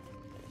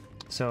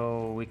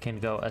 So we can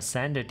go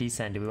ascend or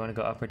descend. Do we want to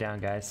go up or down,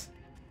 guys?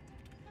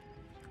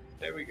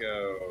 There we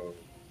go.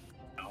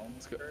 Down.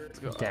 Let's go. Let's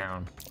go. up.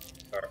 Down.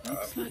 Or up.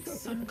 Looks like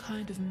some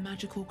kind of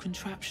magical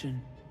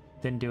contraption.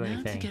 Didn't do Now to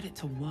anything. get it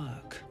to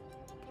work.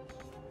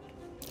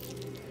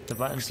 The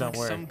buttons don't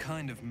work. Some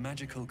kind of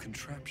magical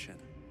contraption.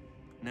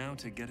 Now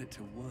to get it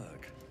to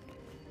work.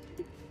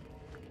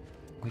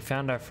 We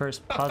found our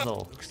first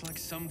puzzle. Looks like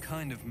some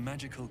kind of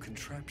magical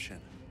contraption.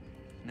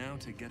 Now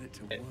to get it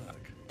to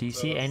work. Do you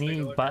So see let's take any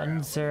a look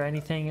buttons or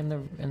anything in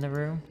the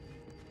room?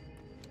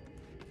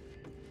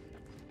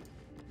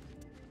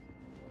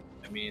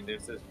 I mean,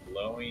 there's this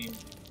glowing. Anti-magic,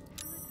 it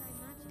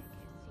seems.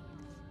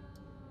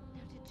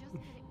 Now to just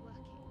get it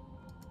working.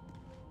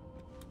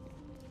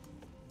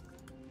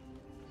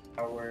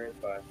 not worried,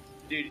 but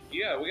dude,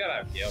 yeah, we gotta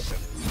have Gale.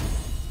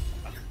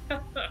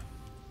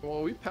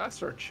 Well, we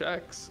passed our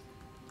checks.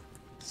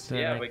 So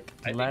yeah, like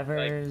but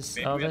levers.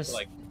 Maybe Oh, we have there's. to,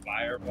 like,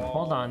 fireball.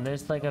 Hold on,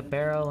 there's like a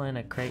barrel and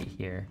a crate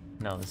here.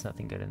 No, there's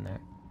nothing good in there.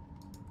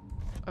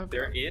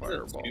 There is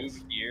a tube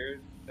here.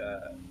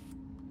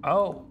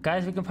 Oh,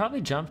 guys, we can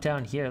probably jump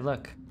down here.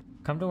 Look,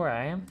 come to where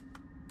I am.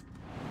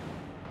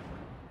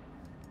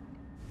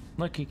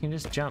 Look, you can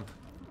just jump.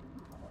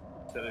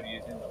 Instead of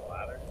using the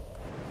ladder.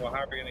 Well, how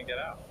are we gonna get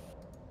out?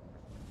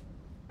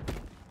 I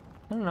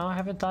don't know, I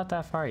haven't thought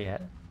that far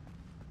yet.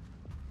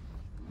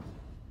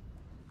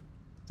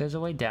 There's a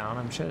way down,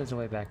 I'm sure there's a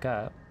way back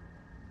up.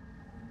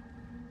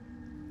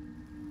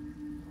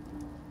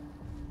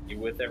 You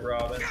with it,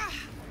 Robin?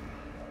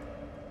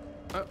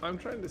 I'm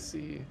trying to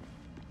see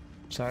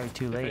Sorry,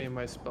 too if late. any of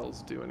my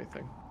spells do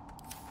anything.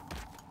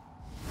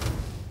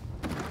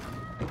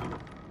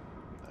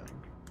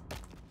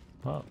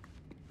 Well,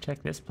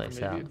 check this place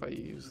Maybe out. if I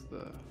use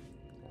the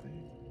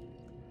thing.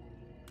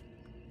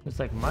 There's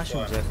like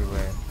mushrooms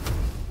everywhere.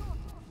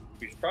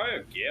 We should probably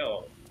have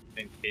Gale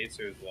in case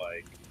there's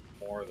like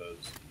more of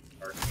those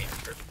arcane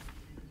tricks.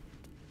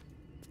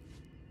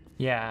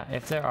 Yeah,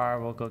 if there are,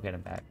 we'll go get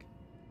them back.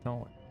 Don't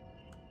worry.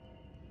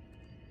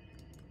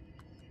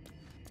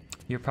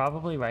 You're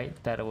probably right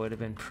that it would have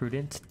been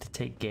prudent to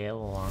take Gale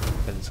along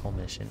for this whole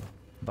mission,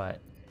 but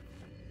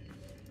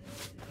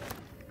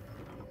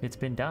it's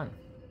been done.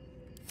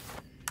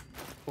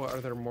 What, are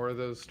there more of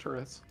those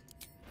turrets?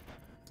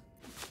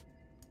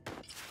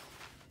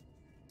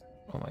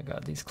 Oh my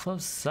god, these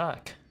clothes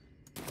suck.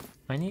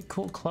 I need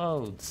cool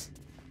clothes.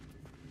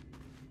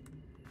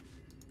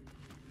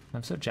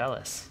 I'm so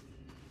jealous.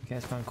 You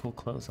guys found cool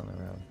clothes on the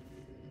road.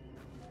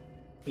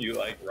 You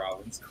like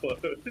Robin's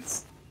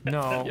clothes?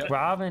 No, Yep.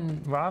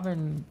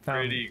 Robin found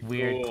Pretty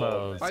weird cool.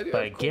 clothes, I do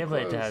but have cool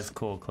Giblet clothes. has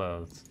cool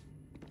clothes.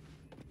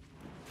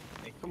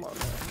 Come on,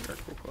 man. You're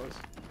cool clothes.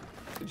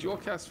 Did you all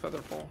cast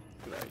Featherfall?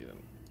 No, you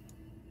didn't.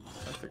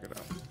 I figured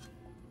out.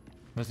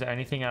 Was there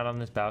anything out on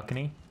this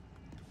balcony?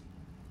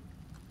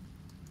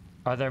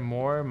 Are there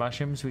more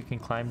mushrooms we can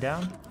climb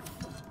down?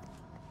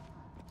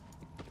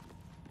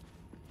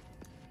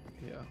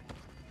 Yeah.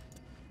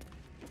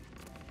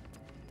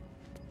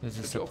 There's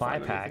a Did you all supply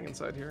find pack. anything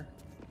inside here?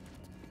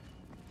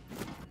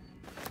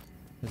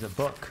 There's a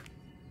book.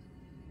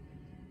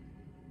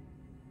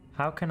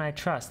 How can I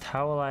trust?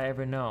 How will I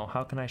ever know?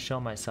 How can I show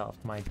myself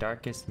my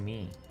darkest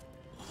me?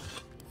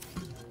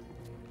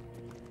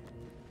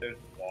 There's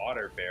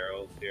water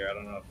barrels here. I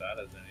don't know if that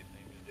has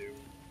anything to do.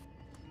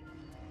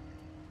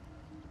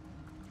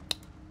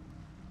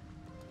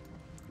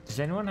 Does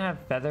anyone have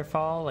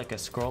Featherfall? Like a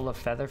scroll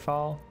of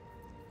Featherfall?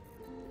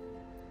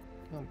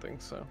 I don't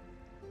think so.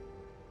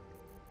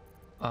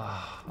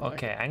 Oh,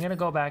 okay. I'm gonna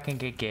go back and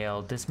get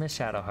Gale. Dismiss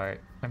Shadowheart.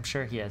 I'm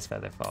sure he has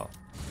Featherfall.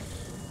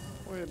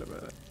 Wait a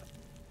minute.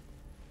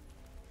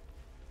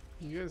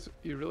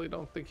 You really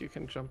don't think you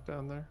can jump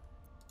down there?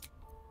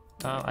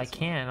 I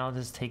can. I'll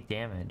just take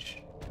damage.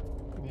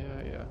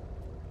 Yeah.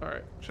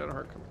 Alright,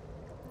 Shadowheart, come.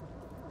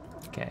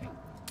 Okay.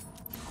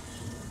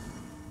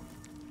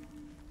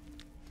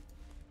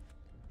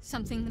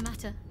 Something the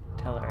matter?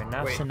 Tell her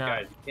enough's Wait,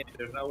 enough. guys,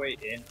 there's no way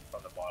in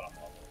from the bottom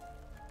level.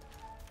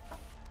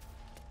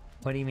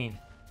 What do you mean?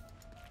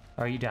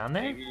 Are you down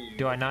there? Maybe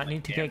Do I look not on the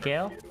need to get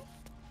camera Gale? view.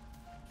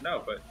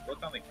 No, but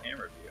look on the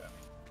camera view.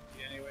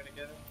 See any way to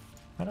get it?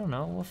 I don't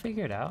know. We'll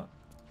figure it out.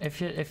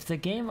 If the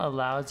game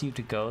allows you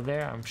to go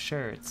there, I'm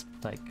sure it's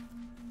like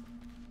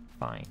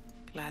fine.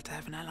 Glad to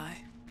have an ally.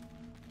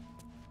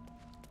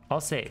 I'll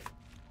save.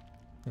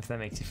 If that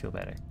makes you feel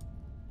better.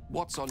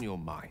 What's on your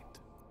mind?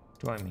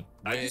 Join me.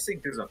 I just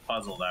think there's a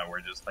puzzle that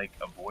we're just like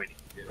avoiding.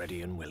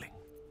 Ready and willing.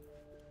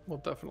 Well,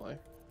 definitely.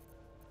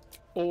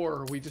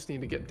 Or we just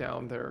need to get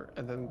down there,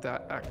 and then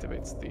that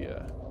activates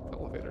the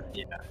elevator.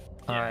 Yeah.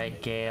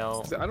 Alright,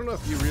 Gale. I don't know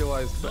if you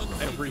realized, but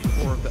every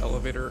floor of the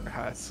elevator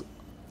has.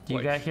 You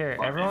like, got here.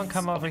 Everyone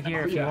come over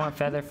here if you Yeah. want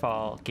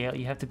Featherfall. Gale,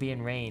 you have to be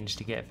in range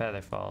to get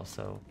Featherfall,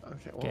 so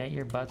Okay, well, get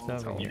your butts over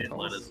tell You here. didn't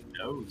let us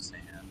know, Sam.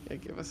 Yeah,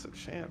 give us a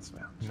chance,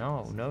 man.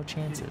 No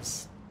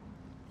chances.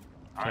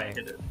 Alright,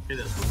 Okay. hit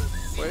us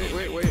with it,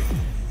 man. Wait.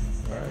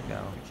 There we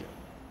go. Thank you.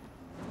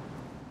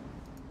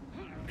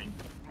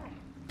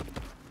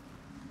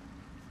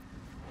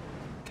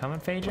 Coming,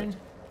 Faedrin?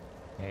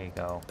 There you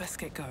go. Let's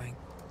get going.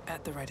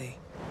 At the ready.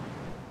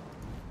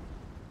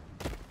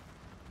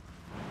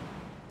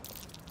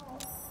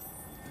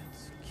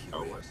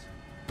 Oh, what?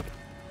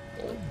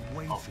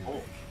 Way Oh, too oh.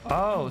 big.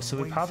 Oh,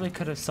 so we probably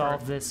could have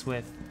solved this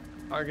with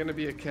I'm gonna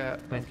be a cat.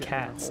 I'm getting in a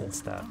cats hole. and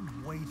stuff.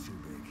 Way too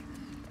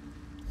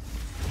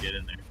big. Get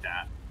in there,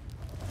 cat.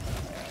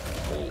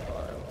 Hold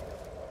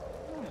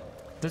on.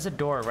 There's a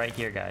door right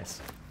here,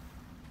 guys.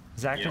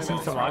 Zach Yeah, just well,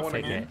 needs to I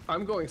lockpick it.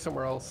 I'm going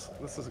somewhere else.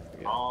 This is.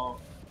 Yeah, I'll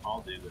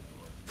do the door.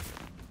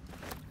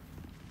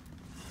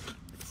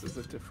 this is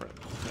a different.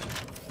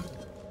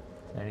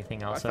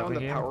 Anything I else found over the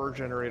here? power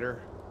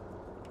generator.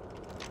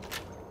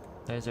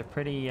 There's a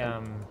pretty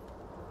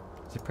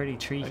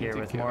tree I here need to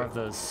with get more it. of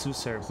those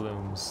Susur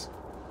blooms.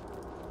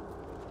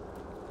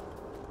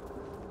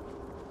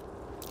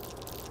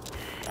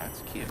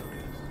 That's curious.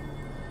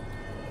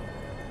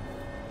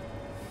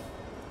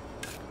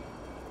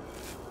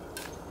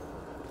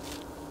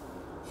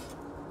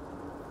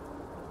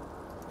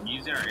 I'm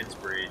using our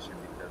inspiration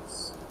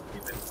because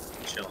we've been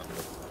chilling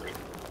with way too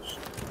much.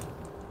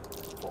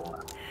 Pull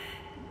out.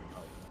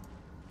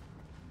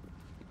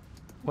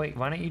 Wait,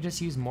 why don't you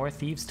just use more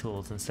thieves'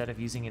 tools instead of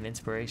using an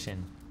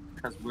inspiration?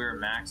 Because we're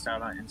maxed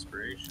out on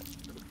inspiration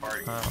for the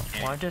party. Well,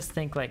 I just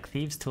think like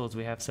thieves' tools,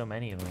 we have so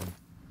many of them.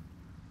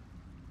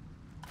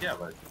 Yeah,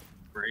 but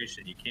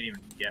inspiration, you can't even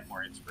get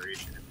more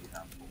inspiration if you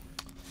have four.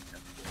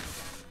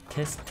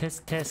 Tisk,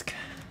 tisk, tisk.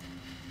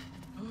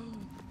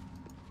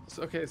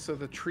 So, okay, so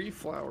the tree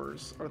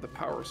flowers are the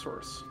power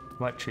source.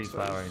 What tree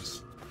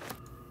flowers?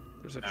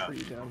 There's a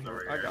tree down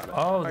here. I got it.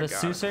 Oh, the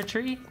Susur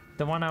tree?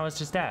 The one I was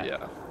just at?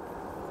 Yeah.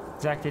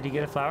 Zach, did you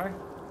get a flower?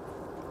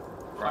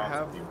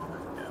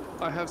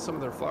 I have some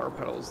of their flower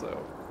petals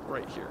though,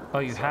 right here. Oh,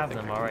 you have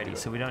them already,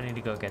 so we don't need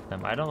to go get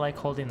them. I don't like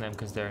holding them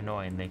because they're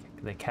annoying.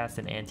 They cast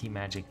an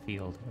anti-magic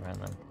field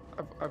around them.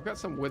 I've got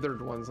some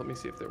withered ones. Let me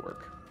see if they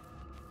work.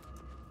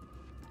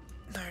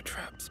 No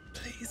traps,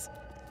 please.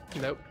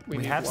 Nope.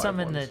 We have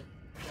some in the...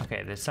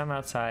 Okay, there's some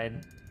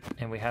outside,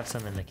 and we have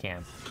some in the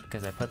camp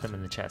because I put them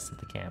in the chest at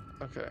the camp.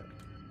 Okay.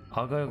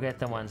 I'll go get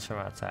the ones from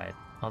outside.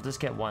 I'll just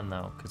get one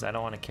though, because I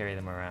don't want to carry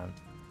them around.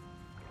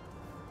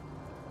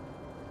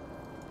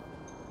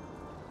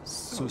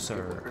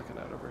 Susur.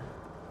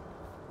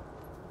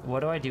 What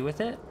do I do with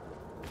it?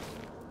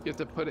 You have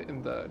to put it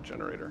in the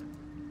generator.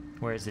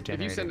 Where is the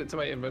generator? If you send it to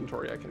my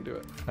inventory, I can do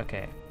it.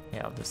 Okay.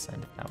 Yeah, I'll just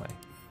send it that way.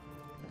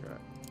 Okay.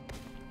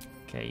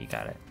 Okay, you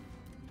got it.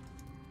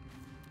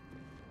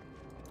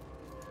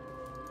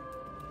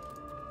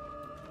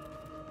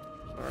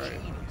 All right.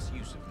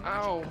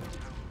 Ow.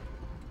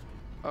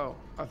 Oh,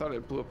 I thought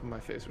it blew up in my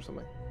face or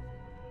something.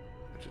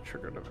 Which it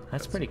triggered a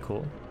That's pretty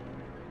cool.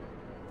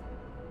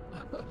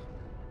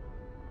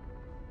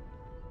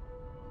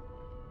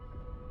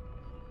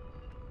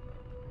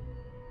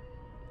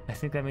 I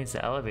think that means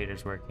the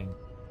elevator's working.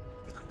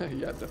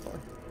 Yeah,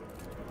 definitely.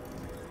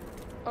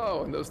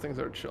 Oh, and those things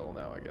are chill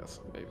now, I guess.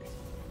 Maybe.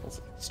 We'll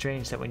see.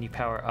 Strange that when you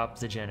power up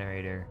the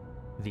generator,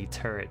 the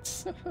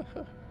turrets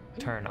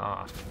turn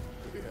off.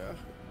 Yeah.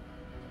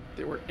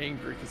 They were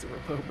angry because they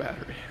were low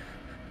battery.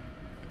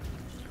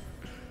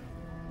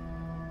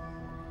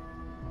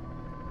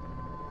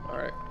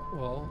 Alright,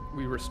 well,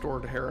 we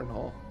restored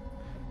Harrenhal.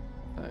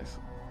 Nice.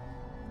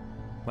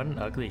 What an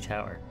ugly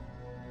tower.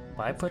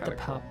 Why put the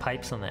cool.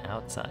 pipes on the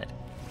outside?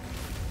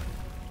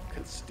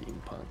 Because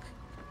steampunk.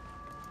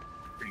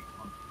 Pretty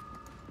fun.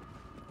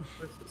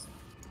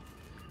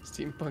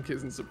 Steampunk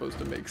isn't supposed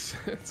to make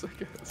sense, I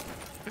guess.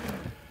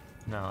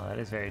 No, that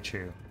is very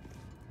true.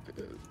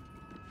 Okay,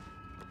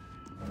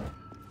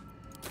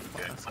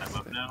 climb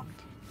up now.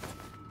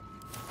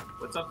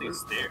 What's up these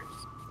stairs?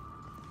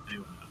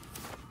 Anyone know?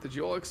 Did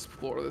you all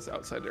explore this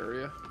outside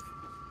area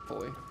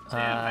fully?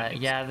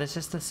 Yeah, there's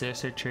just a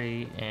Susur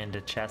tree and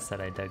a chest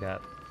that I dug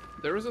up.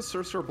 There was a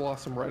Susur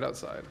blossom right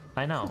outside.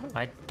 I know.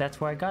 That's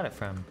where I got it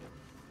from.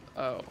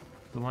 Oh.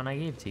 The one I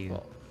gave to you.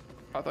 Well,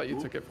 I thought you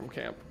took it from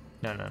camp.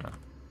 No.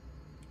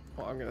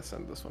 Well, I'm gonna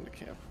send this one to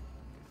camp.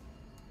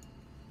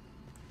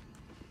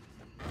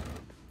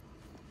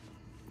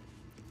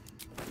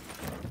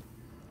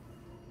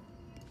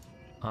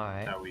 All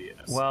right. We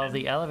well,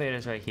 the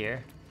elevator's right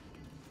here.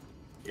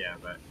 Yeah,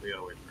 but we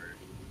gotta wait for it.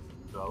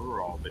 So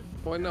we're all been.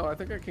 Well, no, I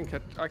think I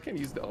can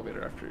use the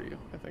elevator after you.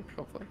 I think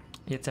hopefully.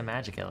 It's a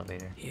magic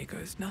elevator. Here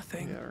goes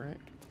nothing. Yeah, right.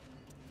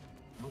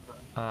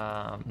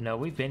 Okay. No,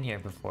 we've been here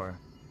before.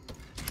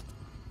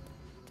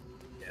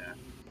 Yeah.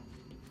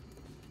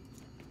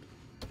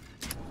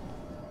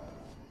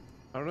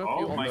 I don't know if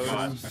you all Oh my noticed.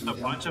 god, there's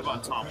a bunch of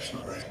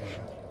automatons.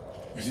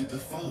 Is it the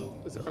foe?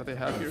 Are they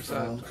happy or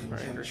sad? Or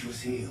angry?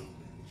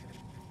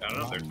 I don't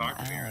know if they're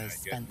talking to me. Hours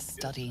spent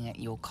studying at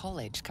your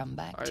college come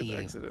back to you.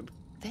 Exited.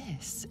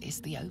 This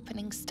is the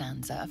opening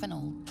stanza of an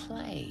old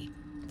play,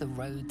 The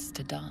Roads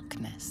to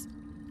Darkness.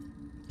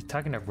 You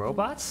talking to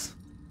robots?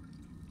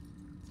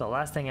 It's the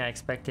last thing I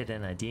expected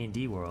in a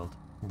D&D world.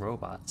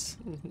 Robots.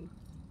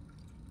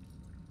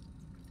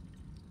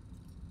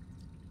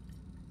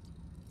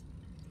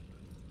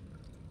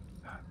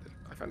 I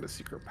found a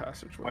secret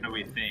passage. What do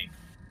we think?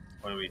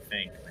 What do we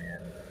think,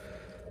 man?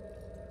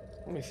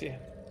 Let me see.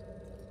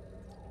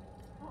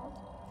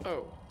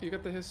 Oh, you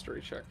got the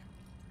history check.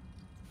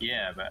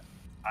 Yeah, but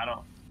I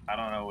don't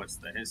know what's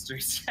the history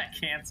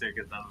check answer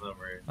because none of them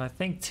are. I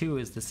think 2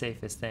 is the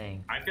safest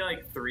thing. I feel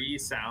like 3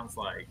 sounds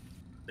like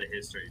the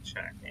history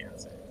check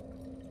answer.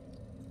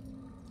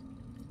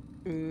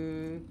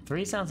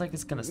 3 sounds like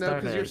it's gonna No,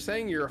 start. because you're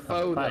saying you're a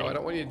foe, fight. though. I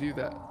don't want you to do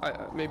that.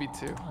 Maybe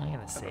 2. I'm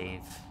gonna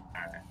save.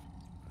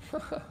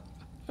 Alright.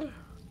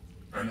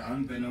 And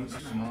unbeknownst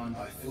to command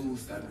by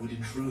fools that would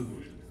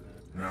intrude.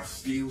 Now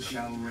steel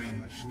shall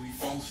ring,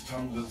 false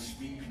tongue will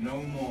speak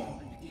no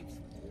more.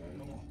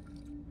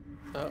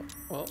 Oh,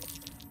 well.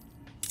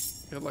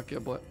 Good luck,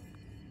 Giblet.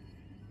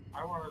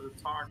 I wanted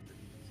to talk to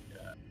this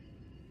guy.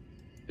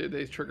 Did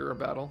they trigger a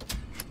battle?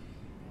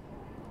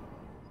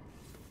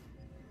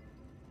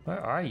 Where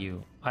are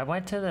you? I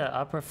went to the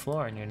upper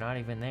floor and you're not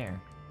even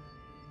there.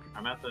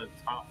 I'm at the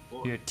top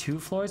floor. You're 2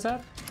 floors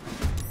up?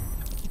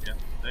 Yeah,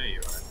 there you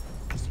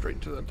are.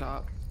 Straight to the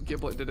top.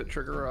 Giblet, did it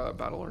trigger a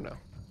battle or no?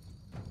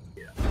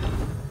 Yeah.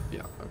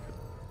 Yeah, okay.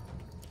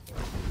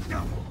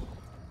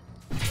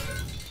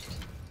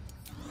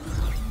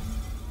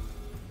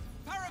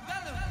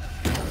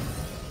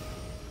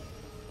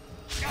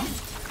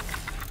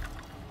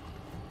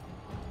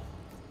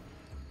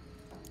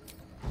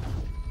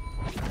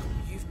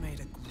 You've made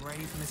a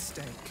grave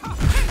mistake.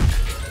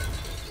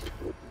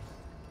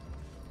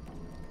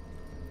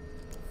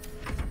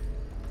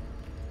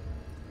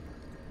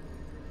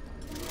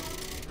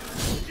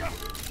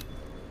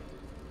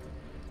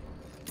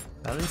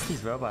 At least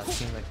these robots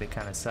seem like they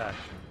kind of suck.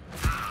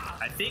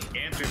 I think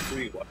answer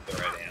 3 was the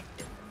right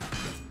answer.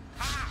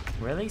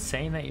 Really?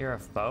 Saying that you're a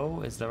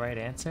foe is the right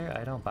answer?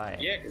 I don't buy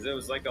it. Yeah, because it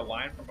was like a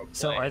line from a play.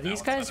 So are and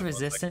these now guys it's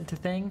almost resistant to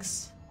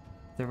things?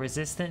 They're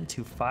resistant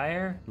to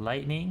fire,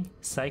 lightning,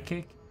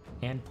 psychic,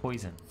 and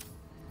poison.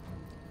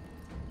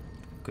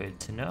 Good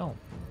to know.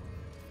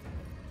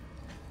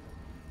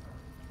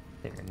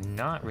 They're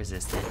not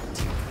resistant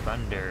to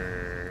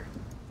thunder.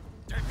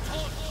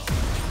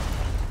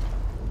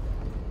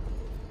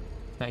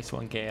 Nice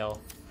one, Gale.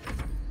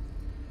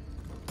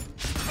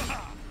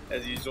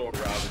 As usual,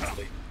 Robin's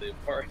late to the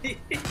party.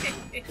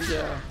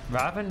 Yeah.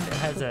 Robin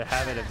has a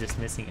habit of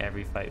dismissing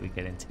every fight we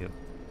get into.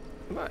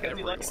 Not He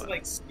everyone. likes to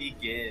like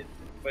sneak in,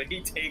 but he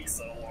takes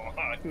so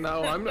long.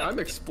 No, I'm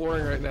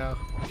exploring right now.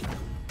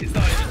 He's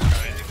not even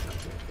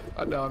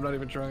trying. No, I'm not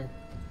even trying.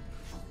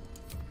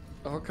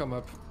 I'll come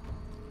up.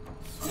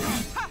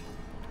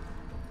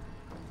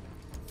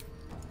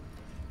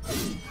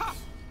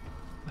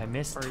 I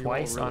missed Are you all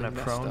twice on really a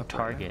messed prone up right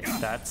target.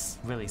 That's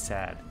really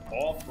sad.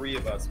 All 3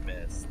 of us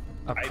missed.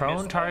 A I prone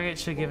missed target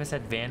should give us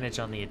advantage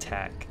on the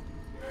attack.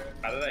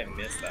 How did I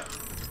miss that?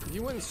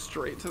 You went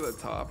straight to the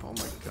top. Oh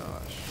my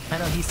gosh. I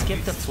know, he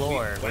skipped the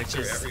floor, Went which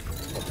through is every...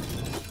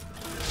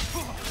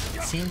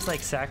 seems like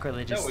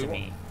sacrilegious No, we to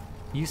won't. me.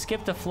 You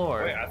skipped the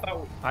floor. Wait,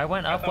 I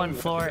went up thought one we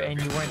went floor through and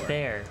you every weren't floor.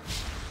 there.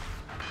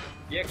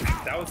 Yeah,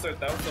 that was the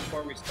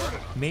floor we started.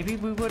 Maybe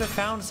we would have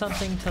found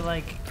something to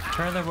like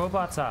turn the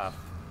robots off.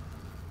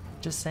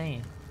 Just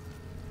saying.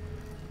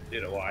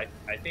 Dude, well, I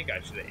think I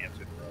should have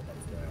answered the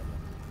robots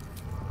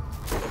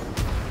there.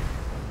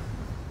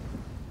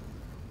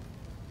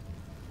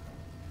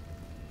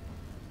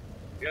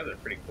 You guys are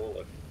pretty cool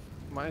looking.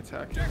 My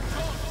attack.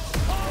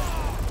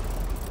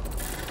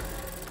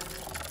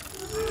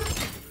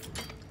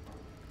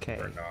 Okay.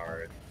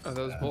 Bernard. Are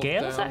those both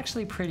Gale's down?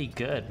 actually pretty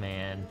good,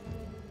 man.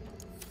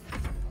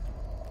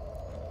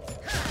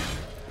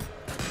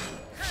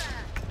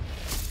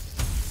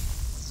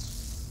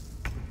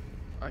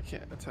 I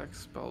can't attack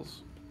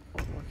spells.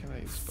 What can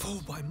I use?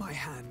 Fall by my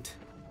hand.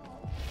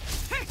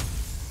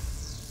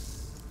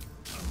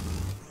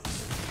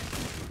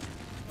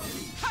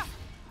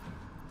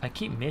 I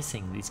keep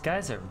missing. These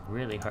guys are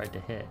really hard to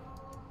hit.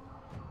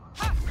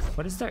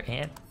 What is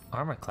their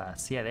armor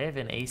class? Yeah, they have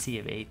an AC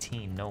of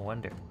 18. No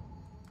wonder.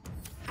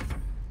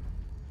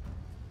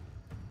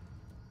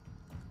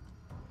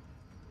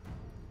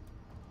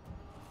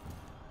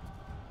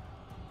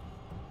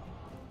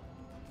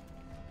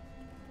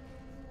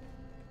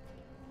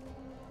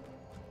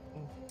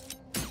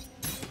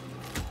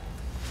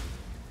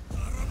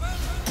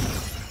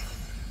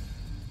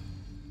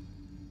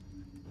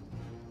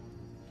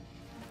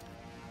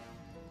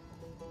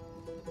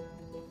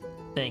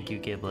 Thank you,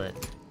 Giblet.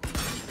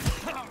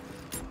 How?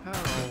 I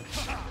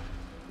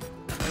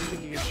didn't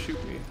think you could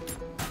shoot me.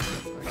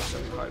 I guess I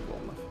didn't hide well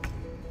enough.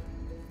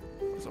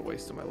 It was a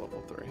waste of my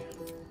level 3.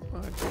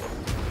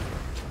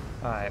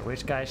 Alright,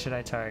 which guy should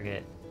I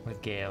target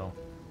with Gale?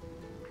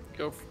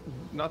 Go,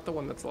 not the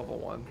one that's level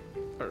 1,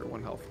 or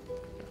 1 health.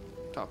 Yeah,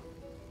 top.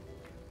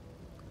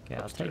 Okay,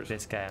 I'll take Upstairs.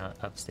 this guy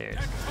upstairs.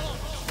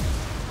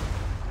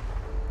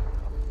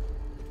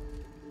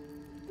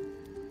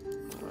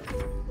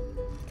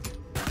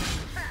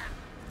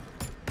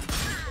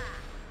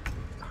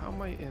 How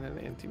am I in an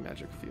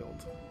anti-magic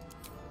field?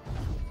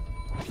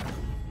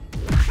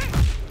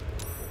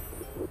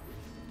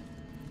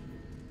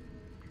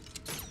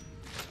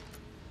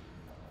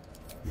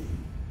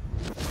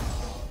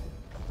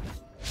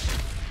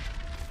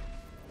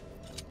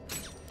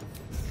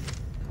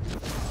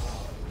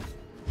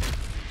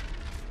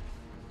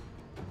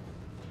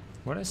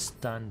 What does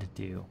stunned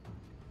do?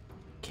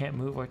 Can't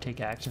move or take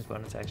actions,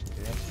 bonus actions,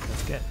 reactions.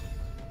 That's good.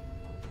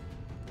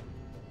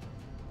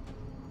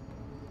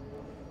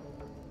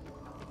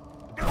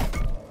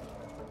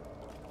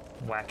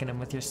 Whacking him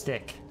with your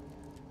stick.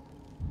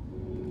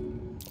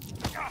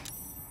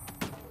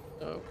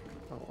 Oh,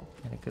 well.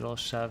 And a good old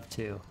shove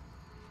too.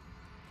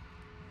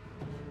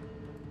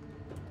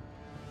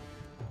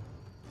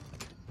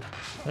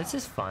 This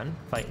is fun,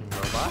 fighting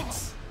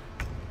robots.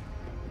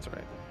 That's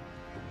right.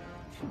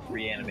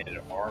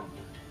 Reanimated arm.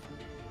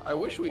 I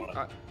wish we.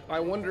 I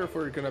wonder if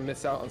we're gonna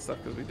miss out on stuff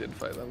because we did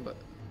fight them, but.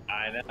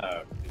 I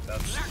know. Dude,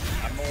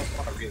 I'm almost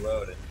want to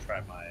reload and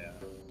try my.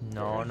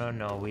 No, no,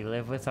 no. We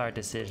live with our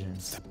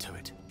decisions. Step to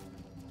it.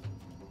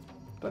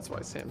 That's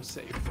why Sam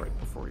saved right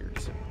before your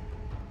decision.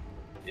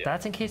 Yeah.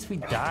 That's in case we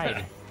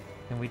died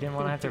and we didn't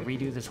want to have to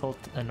redo this whole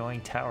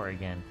annoying tower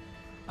again.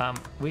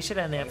 We should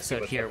end the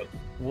episode here.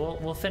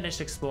 We'll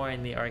finish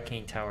exploring the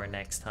Arcane Tower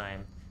next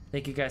time.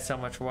 Thank you guys so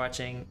much for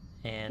watching,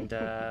 and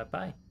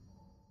bye.